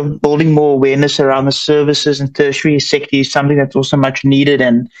fact of building more awareness around the services and tertiary sector is something that's also much needed.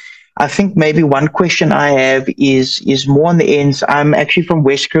 And I think maybe one question I have is more on the ends. I'm actually from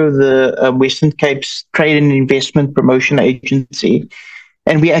Westco, the Western Cape's Trade and Investment Promotion Agency.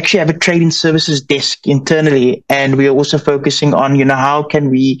 And we actually have a trading services desk internally, and we are also focusing on, how can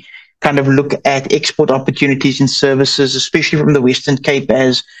we kind of look at export opportunities in services, especially from the Western Cape,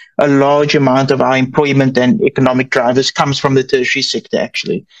 as a large amount of our employment and economic drivers comes from the tertiary sector,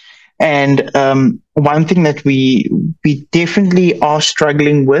 actually. And one thing that we definitely are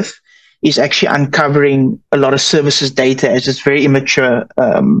struggling with is actually uncovering a lot of services data, as it's very immature.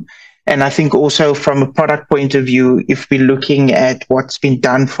 And I think also from a product point of view, if we're looking at what's been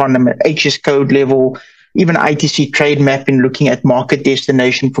done from an HS code level, even ITC trade mapping, looking at market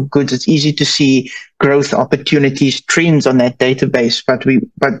destination for goods, it's easy to see growth opportunities, trends on that database.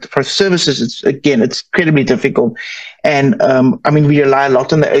 But for services, it's incredibly difficult. And we rely a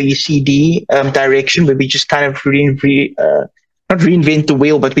lot on the OECD direction, where we just kind of not reinvent the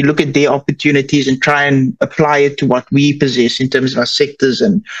wheel, but we look at their opportunities and try and apply it to what we possess in terms of our sectors.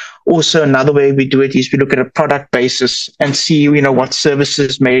 And also another way we do it is we look at a product basis and see, what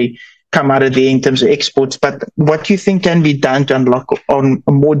services may come out of there in terms of exports. But what do you think can be done to unlock on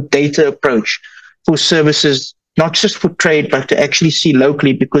a more data approach for services, not just for trade, but to actually see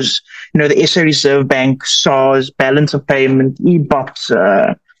locally? Because, the SA Reserve Bank, SARS, balance of payment,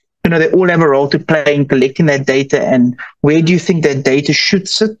 EBOPs, they all have a role to play in collecting that data. And where do you think that data should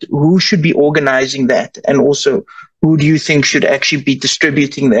sit? Who should be organizing that? And also, who do you think should actually be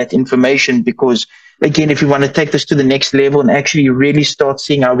distributing that information? Because, again, if we want to take this to the next level and actually really start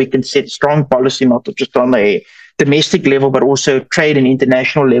seeing how we can set strong policy, not just on a domestic level, but also trade and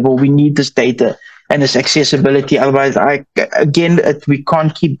international level, we need this data and this accessibility. Otherwise, we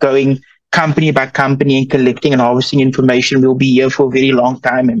can't keep going company by company and collecting and harvesting information. We'll be here for a very long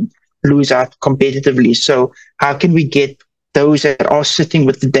time and lose out competitively. So how can we get those that are sitting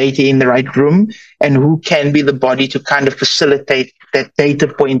with the data in the right room, and who can be the body to kind of facilitate that data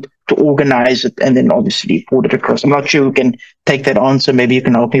point, to organize it, and then obviously forward it across? I'm not sure who can take that answer. Maybe you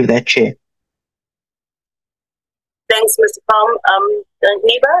can help me with that, Chair. Thanks, Mr. Palm.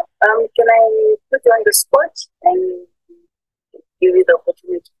 Neva, can I put you on the spot and give you the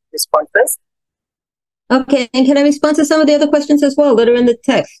opportunity to respond first? Okay, and can I respond to some of the other questions as well that are in the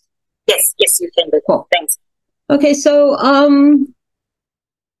text? Yes, you can. Cool. Thanks. Okay, so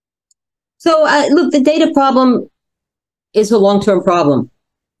look, the data problem is a long-term problem,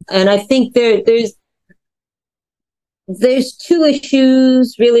 and I think there's 2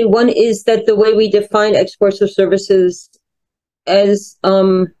 issues really. One is that the way we define exports or services, as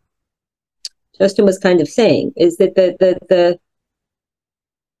Justin was kind of saying, is that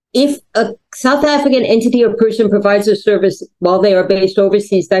if a South African entity or person provides a service while they are based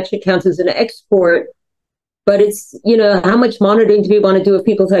overseas, that should count as an export. But it's, how much monitoring do we want to do of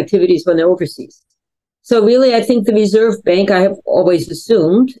people's activities when they're overseas? So really, I think the Reserve Bank, I have always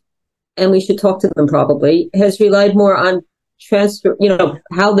assumed, and we should talk to them probably, has relied more on transfer,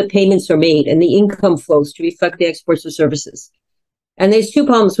 how the payments are made and the income flows to reflect the exports of services. And there's 2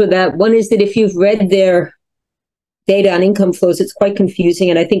 problems with that. One is that if you've read their data on income flows, it's quite confusing.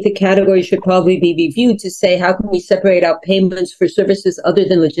 And I think the category should probably be reviewed to say, how can we separate out payments for services other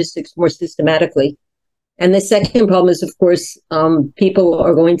than logistics more systematically? And the second problem is, of course, people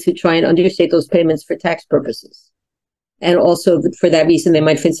are going to try and understate those payments for tax purposes. And also for that reason, they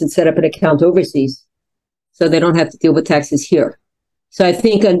might, for instance, set up an account overseas so they don't have to deal with taxes here. So I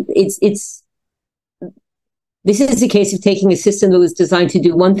think this is a case of taking a system that was designed to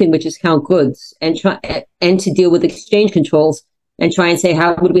do one thing, which is count goods, and to deal with exchange controls, and try and say,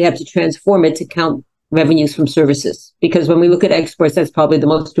 how would we have to transform it to count revenues from services? Because when we look at exports, that's probably the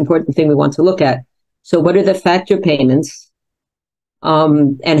most important thing we want to look at. So what are the factor payments?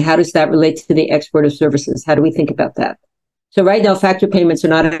 And how does that relate to the export of services? How do we think about that? So right now, factor payments are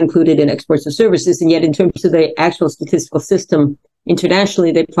not included in exports of services, and yet in terms of the actual statistical system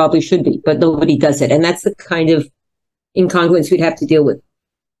internationally, they probably should be, but nobody does it. And that's the kind of incongruence we'd have to deal with.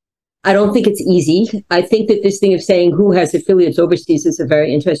 I don't think it's easy. I think that this thing of saying who has affiliates overseas is a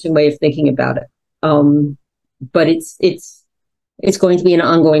very interesting way of thinking about it. But it's going to be an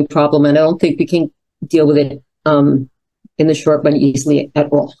ongoing problem, and I don't think we can deal with it in the short run easily at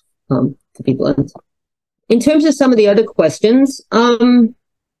all, to be blunt. In terms of some of the other questions, some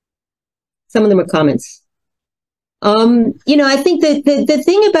of them are comments. I think that the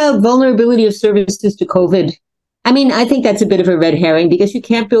thing about vulnerability of services to COVID, I think that's a bit of a red herring, because you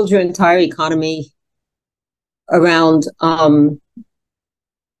can't build your entire economy around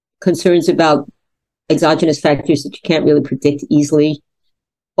concerns about exogenous factors that you can't really predict easily.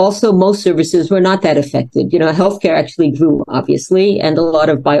 Also, most services were not that affected. Healthcare actually grew, obviously, and a lot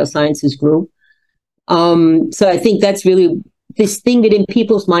of biosciences grew. So I think that's really this thing that in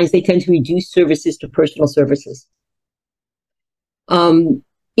people's minds, they tend to reduce services to personal services. And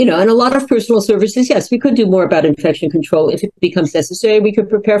a lot of personal services, yes, we could do more about infection control. If it becomes necessary, we could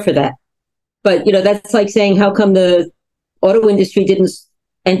prepare for that. But, that's like saying, how come the auto industry didn't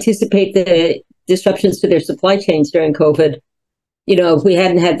anticipate the disruptions to their supply chains during COVID? If we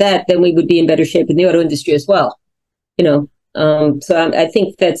hadn't had that, then we would be in better shape in the auto industry as well. So I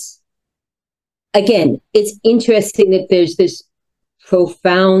think that's, again, it's interesting that there's this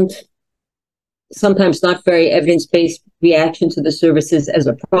profound, sometimes not very evidence-based reaction to the services as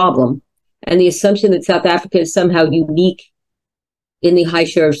a problem, and the assumption that South Africa is somehow unique in the high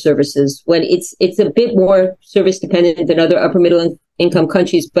share of services, when it's a bit more service dependent than other upper middle income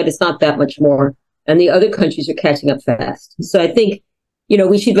countries, but it's not that much more. And the other countries are catching up fast. So I think,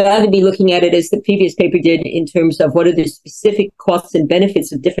 we should rather be looking at it as the previous paper did, in terms of what are the specific costs and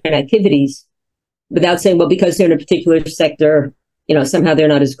benefits of different activities, without saying, well, because they're in a particular sector, somehow they're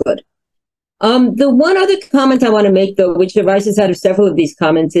not as good. The one other comment I want to make, though, which arises out of several of these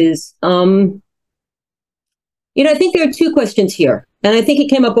comments, is, I think there are two questions here. And I think it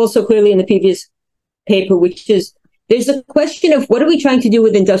came up also clearly in the previous paper, which is, there's a question of what are we trying to do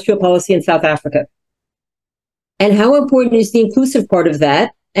with industrial policy in South Africa? And how important is the inclusive part of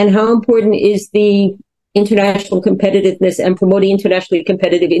that? And how important is the international competitiveness and promoting internationally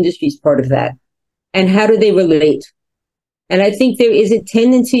competitive industries part of that? And how do they relate? And I think there is a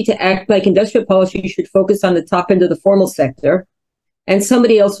tendency to act like industrial policy should focus on the top end of the formal sector, and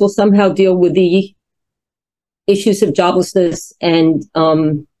somebody else will somehow deal with the issues of joblessness and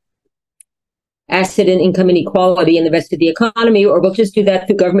asset and income inequality in the rest of the economy, or we'll just do that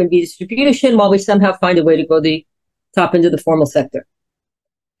through government redistribution while we somehow find a way to grow the top end of the formal sector.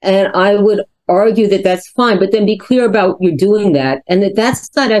 And I would argue that that's fine, but then be clear about you're doing that, and that that's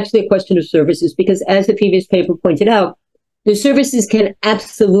not actually a question of services, because as the previous paper pointed out, the services can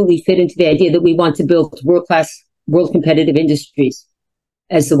absolutely fit into the idea that we want to build world-class, world-competitive industries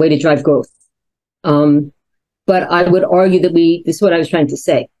as the way to drive growth. But I would argue that this is what I was trying to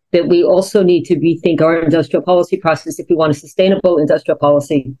say, that we also need to rethink our industrial policy process if we want a sustainable industrial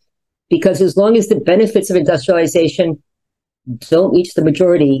policy, because as long as the benefits of industrialization don't reach the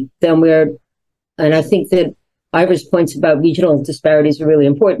majority, then and I think that Ira's points about regional disparities are really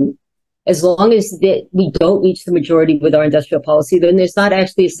important. As long as we don't reach the majority with our industrial policy, then there's not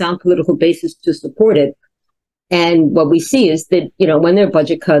actually a sound political basis to support it. And what we see is that, when there are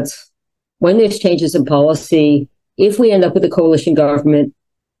budget cuts, when there's changes in policy, if we end up with a coalition government,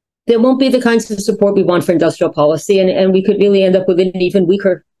 there won't be the kinds of support we want for industrial policy, and we could really end up with an even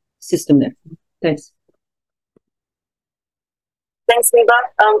weaker system there. Thanks. Thanks,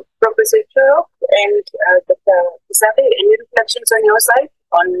 Niva. Professor Churok and Dr. Isabe, any reflections on your side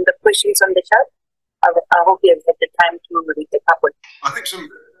on the questions on the chat? I hope you have had the time to read the couple. I think some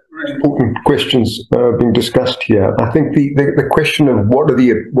really important questions being discussed here. I think the question of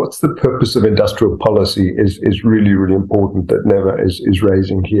what's the purpose of industrial policy is really, really important, that Neva is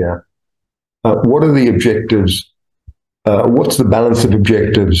raising here. What are the objectives? What's the balance of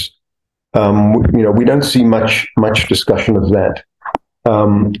objectives? We don't see much discussion of that.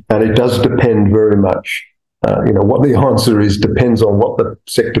 And it does depend very much. What the answer is depends on what the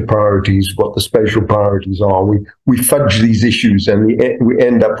sector priorities, what the spatial priorities are. We fudge these issues, and we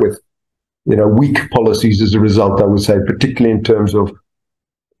end up with, weak policies as a result, I would say, particularly in terms of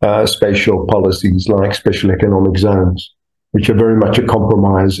spatial policies like special economic zones, which are very much a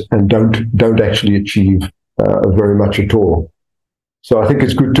compromise and don't actually achieve very much at all. So I think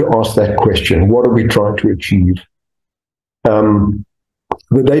it's good to ask that question. What are we trying to achieve?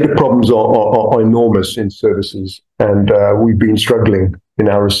 The data problems are enormous in services, and we've been struggling in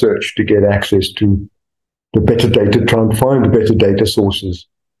our research to get access to the better data, try and find better data sources.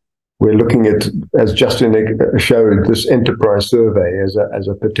 We're looking at, as Justin showed, this enterprise survey as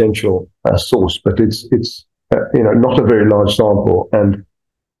a potential source, but it's not a very large sample, and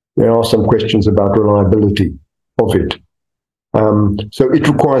there are some questions about reliability of it. So it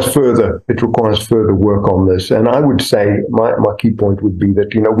requires further work on this. And I would say my key point would be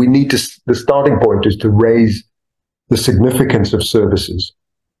that we need to. The starting point is to raise the significance of services.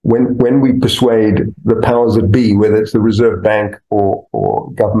 When we persuade the powers that be, whether it's the Reserve Bank or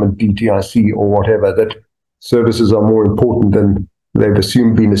government DTIC or whatever, that services are more important than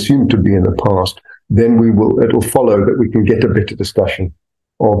they've been assumed to be in the past, then it'll follow that we can get a better discussion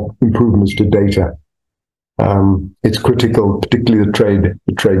of improvements to data. It's critical, particularly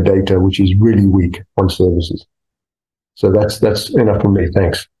the trade data, which is really weak on services. So that's enough for me.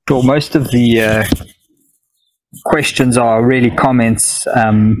 Thanks. Well, most of the questions are really comments,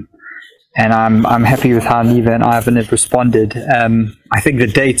 and I'm happy with how Neva and Ivan have responded. I think the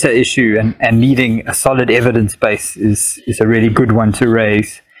data issue and needing a solid evidence base is a really good one to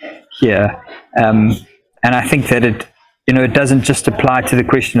raise here, and I think that it doesn't just apply to the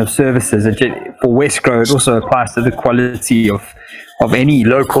question of services. For Westgrow, it also applies to the quality of any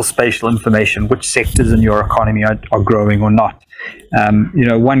local spatial information, which sectors in your economy are growing or not.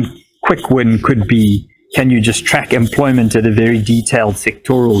 One quick win could be, can you just track employment at a very detailed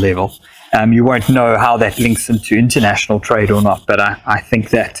sectoral level? You won't know how that links into international trade or not, but I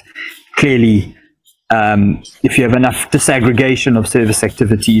think that clearly, if you have enough disaggregation of service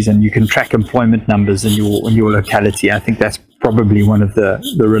activities and you can track employment numbers in your locality, I think that's probably one of the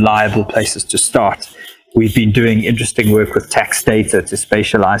reliable places to start. We've been doing interesting work with tax data to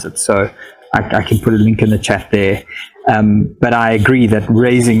spatialize it, so I can put a link in the chat there. But I agree that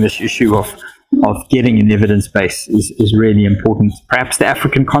raising this issue of getting an evidence base is really important. Perhaps the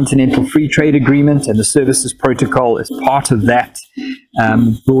African Continental Free Trade Agreement and the Services Protocol as part of that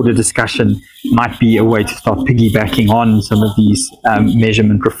broader discussion might be a way to start piggybacking on some of these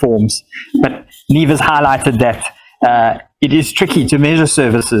measurement reforms. But Neva's highlighted that it is tricky to measure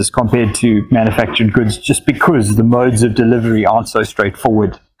services compared to manufactured goods just because the modes of delivery aren't so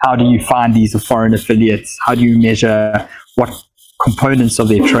straightforward. How do you find these foreign affiliates? How do you measure what components of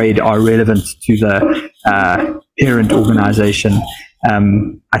their trade are relevant to the parent organization?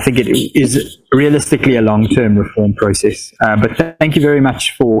 I think it is realistically a long-term reform process. But thank you very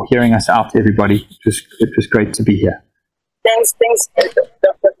much for hearing us out, everybody. It was great to be here. Thanks, Dr.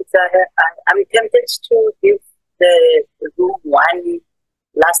 Pizarro. I'm tempted to give the room one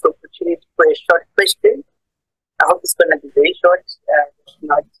last opportunity for a short question. I hope it's going to be very short,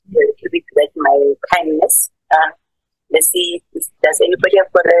 not to regret my kindness. Let's see, does anybody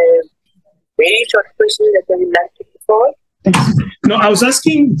have got a very short question that they would like to put forward? No, I was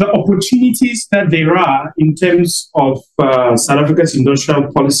asking the opportunities that there are in terms of South Africa's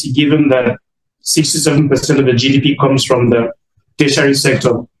industrial policy, given that 67% of the GDP comes from the tertiary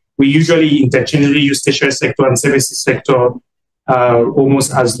sector. We usually interchangeably use tertiary sector and services sector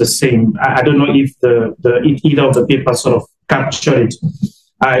almost as the same. I don't know if either of the papers sort of capture it.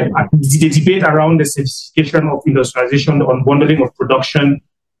 The debate around the certification of industrialization, the unbundling of production,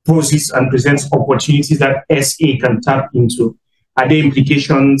 poses and presents opportunities that SA can tap into. Are there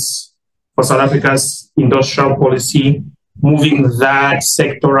implications for South Africa's industrial policy, moving that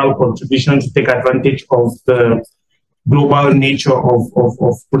sectoral contribution to take advantage of the global nature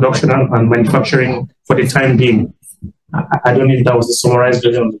of production and manufacturing for the time being? I don't know if that was the summarized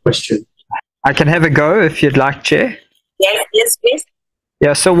version of the question. I can have a go if you'd like, Chair. Yes, please.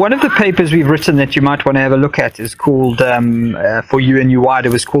 Yeah, so one of the papers we've written that you might want to have a look at is called, for UNU-wide,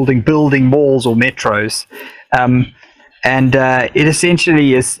 it was called Building Malls or Metros. And it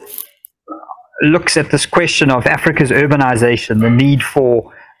essentially looks at this question of Africa's urbanization, the need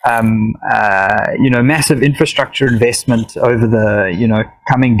for massive infrastructure investment over the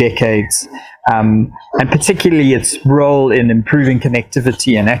coming decades, and particularly its role in improving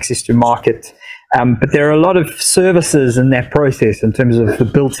connectivity and access to market. But there are a lot of services in that process in terms of the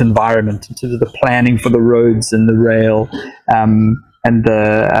built environment, in terms of the planning for the roads and the rail, and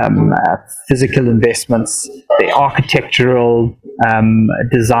the physical investments, the architectural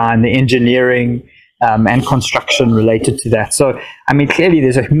design, the engineering, and construction related to that. So, I mean, clearly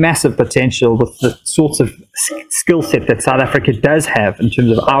there's a massive potential with the sorts of skill set that South Africa does have in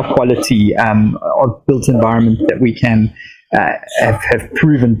terms of our quality of built environment that we can have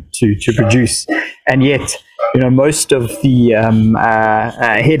proven to produce. And yet, most of the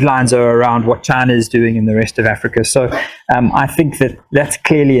headlines are around what China is doing in the rest of Africa. So I think that's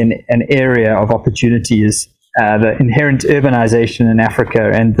clearly an area of opportunity, is the inherent urbanization in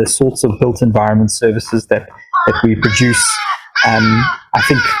Africa and the sorts of built environment services that we produce, I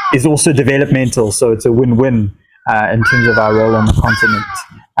think is also developmental. So it's a win-win in terms of our role on the continent.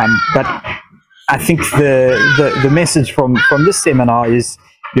 But I think the message from this seminar is,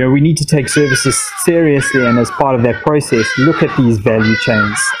 we need to take services seriously, and as part of that process, look at these value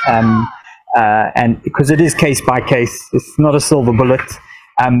chains. And because it is case by case, it's not a silver bullet.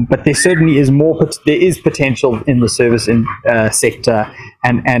 But there certainly is there is potential in the service sector,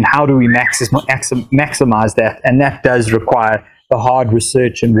 and how do we maximize that? And that does require the hard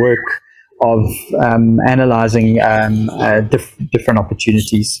research and work of analyzing different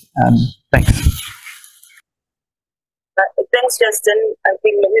opportunities. Thanks. Thanks, Justin. I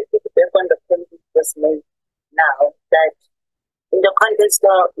think let me put back on the point you just made now, that in the context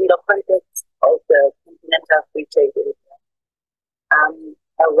of the continental free trade area,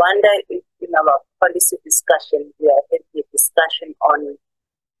 I wonder if in our policy discussion we are having a discussion on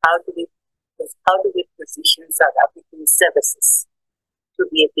how do we position South African services to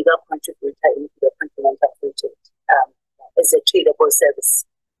be a bigger contributor into the continental free trade as a tradable service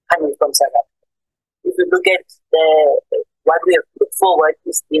coming from South Africa. If you look at what we have put forward,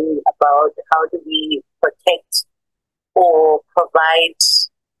 is been about how do we protect or provide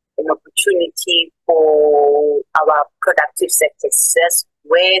an opportunity for our productive sectors. That's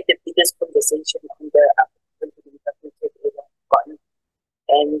where the biggest conversation on the African continental area has gone.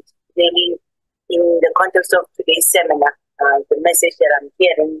 And really, in the context of today's seminar, the message that I'm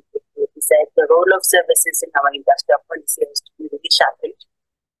hearing is that the role of services in our industrial policy has to be really sharpened.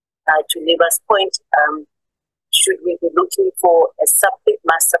 To Leva's point, should we be looking for a separate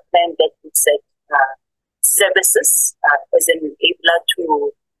master plan that would set services as an enabler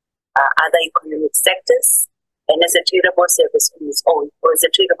to other economic sectors, and as a tradable service on its own, or as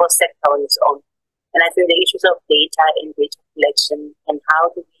a tradable sector on its own? And I think the issues of data and data collection, and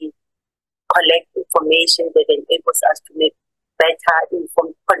how do we collect information that enables us to make better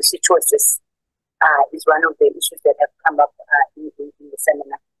informed policy choices is one of the issues that have come up in the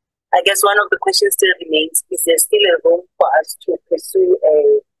seminar. I guess one of the questions still remains, is there still a room for us to pursue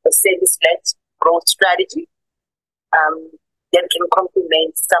a service-led growth strategy that can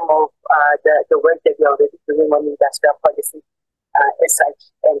complement some of the work that we are already doing on industrial policy as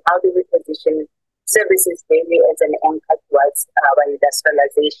such? And how do we position services really as an anchor towards our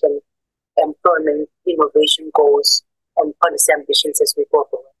industrialization, employment, innovation goals, and policy ambitions as we go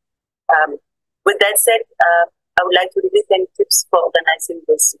forward? With that said, I would like to really thank TIPS for organizing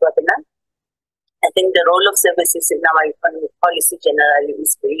this webinar. I think the role of services in our economic policy generally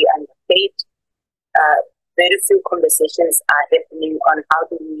is very underpaid. Very few conversations are happening on how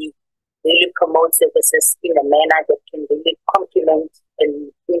do we really promote services in a manner that can really complement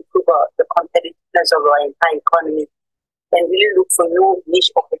and improve the competitiveness of our entire economy, and really look for new niche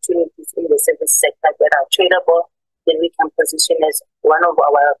opportunities in the service sector that are tradable, that we can position as one of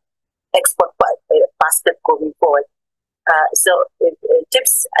our export basket going forward. So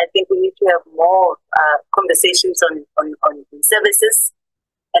TIPS, I think we need to have more conversations on services.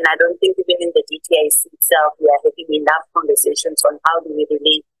 And I don't think even in the DTIC itself, we are having enough conversations on how do we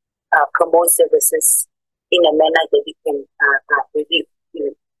really promote services in a manner that we can really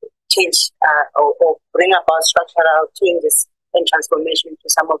change or bring about structural changes and transformation to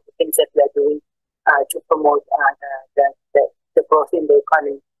some of the things that we are doing to promote the growth in the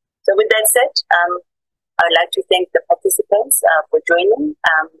economy. So with that said, I'd like to thank the participants for joining.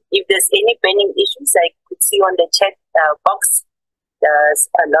 If there's any burning issues, I could see on the chat box, there's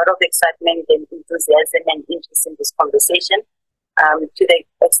a lot of excitement and enthusiasm and interest in this conversation. To the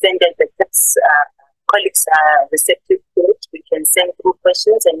extent that the TIPS colleagues are receptive to it, we can send through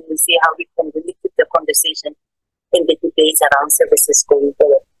questions and we'll see how we can really keep the conversation in the debates around services going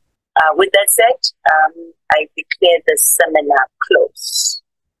forward. With that said, I declare the seminar closed.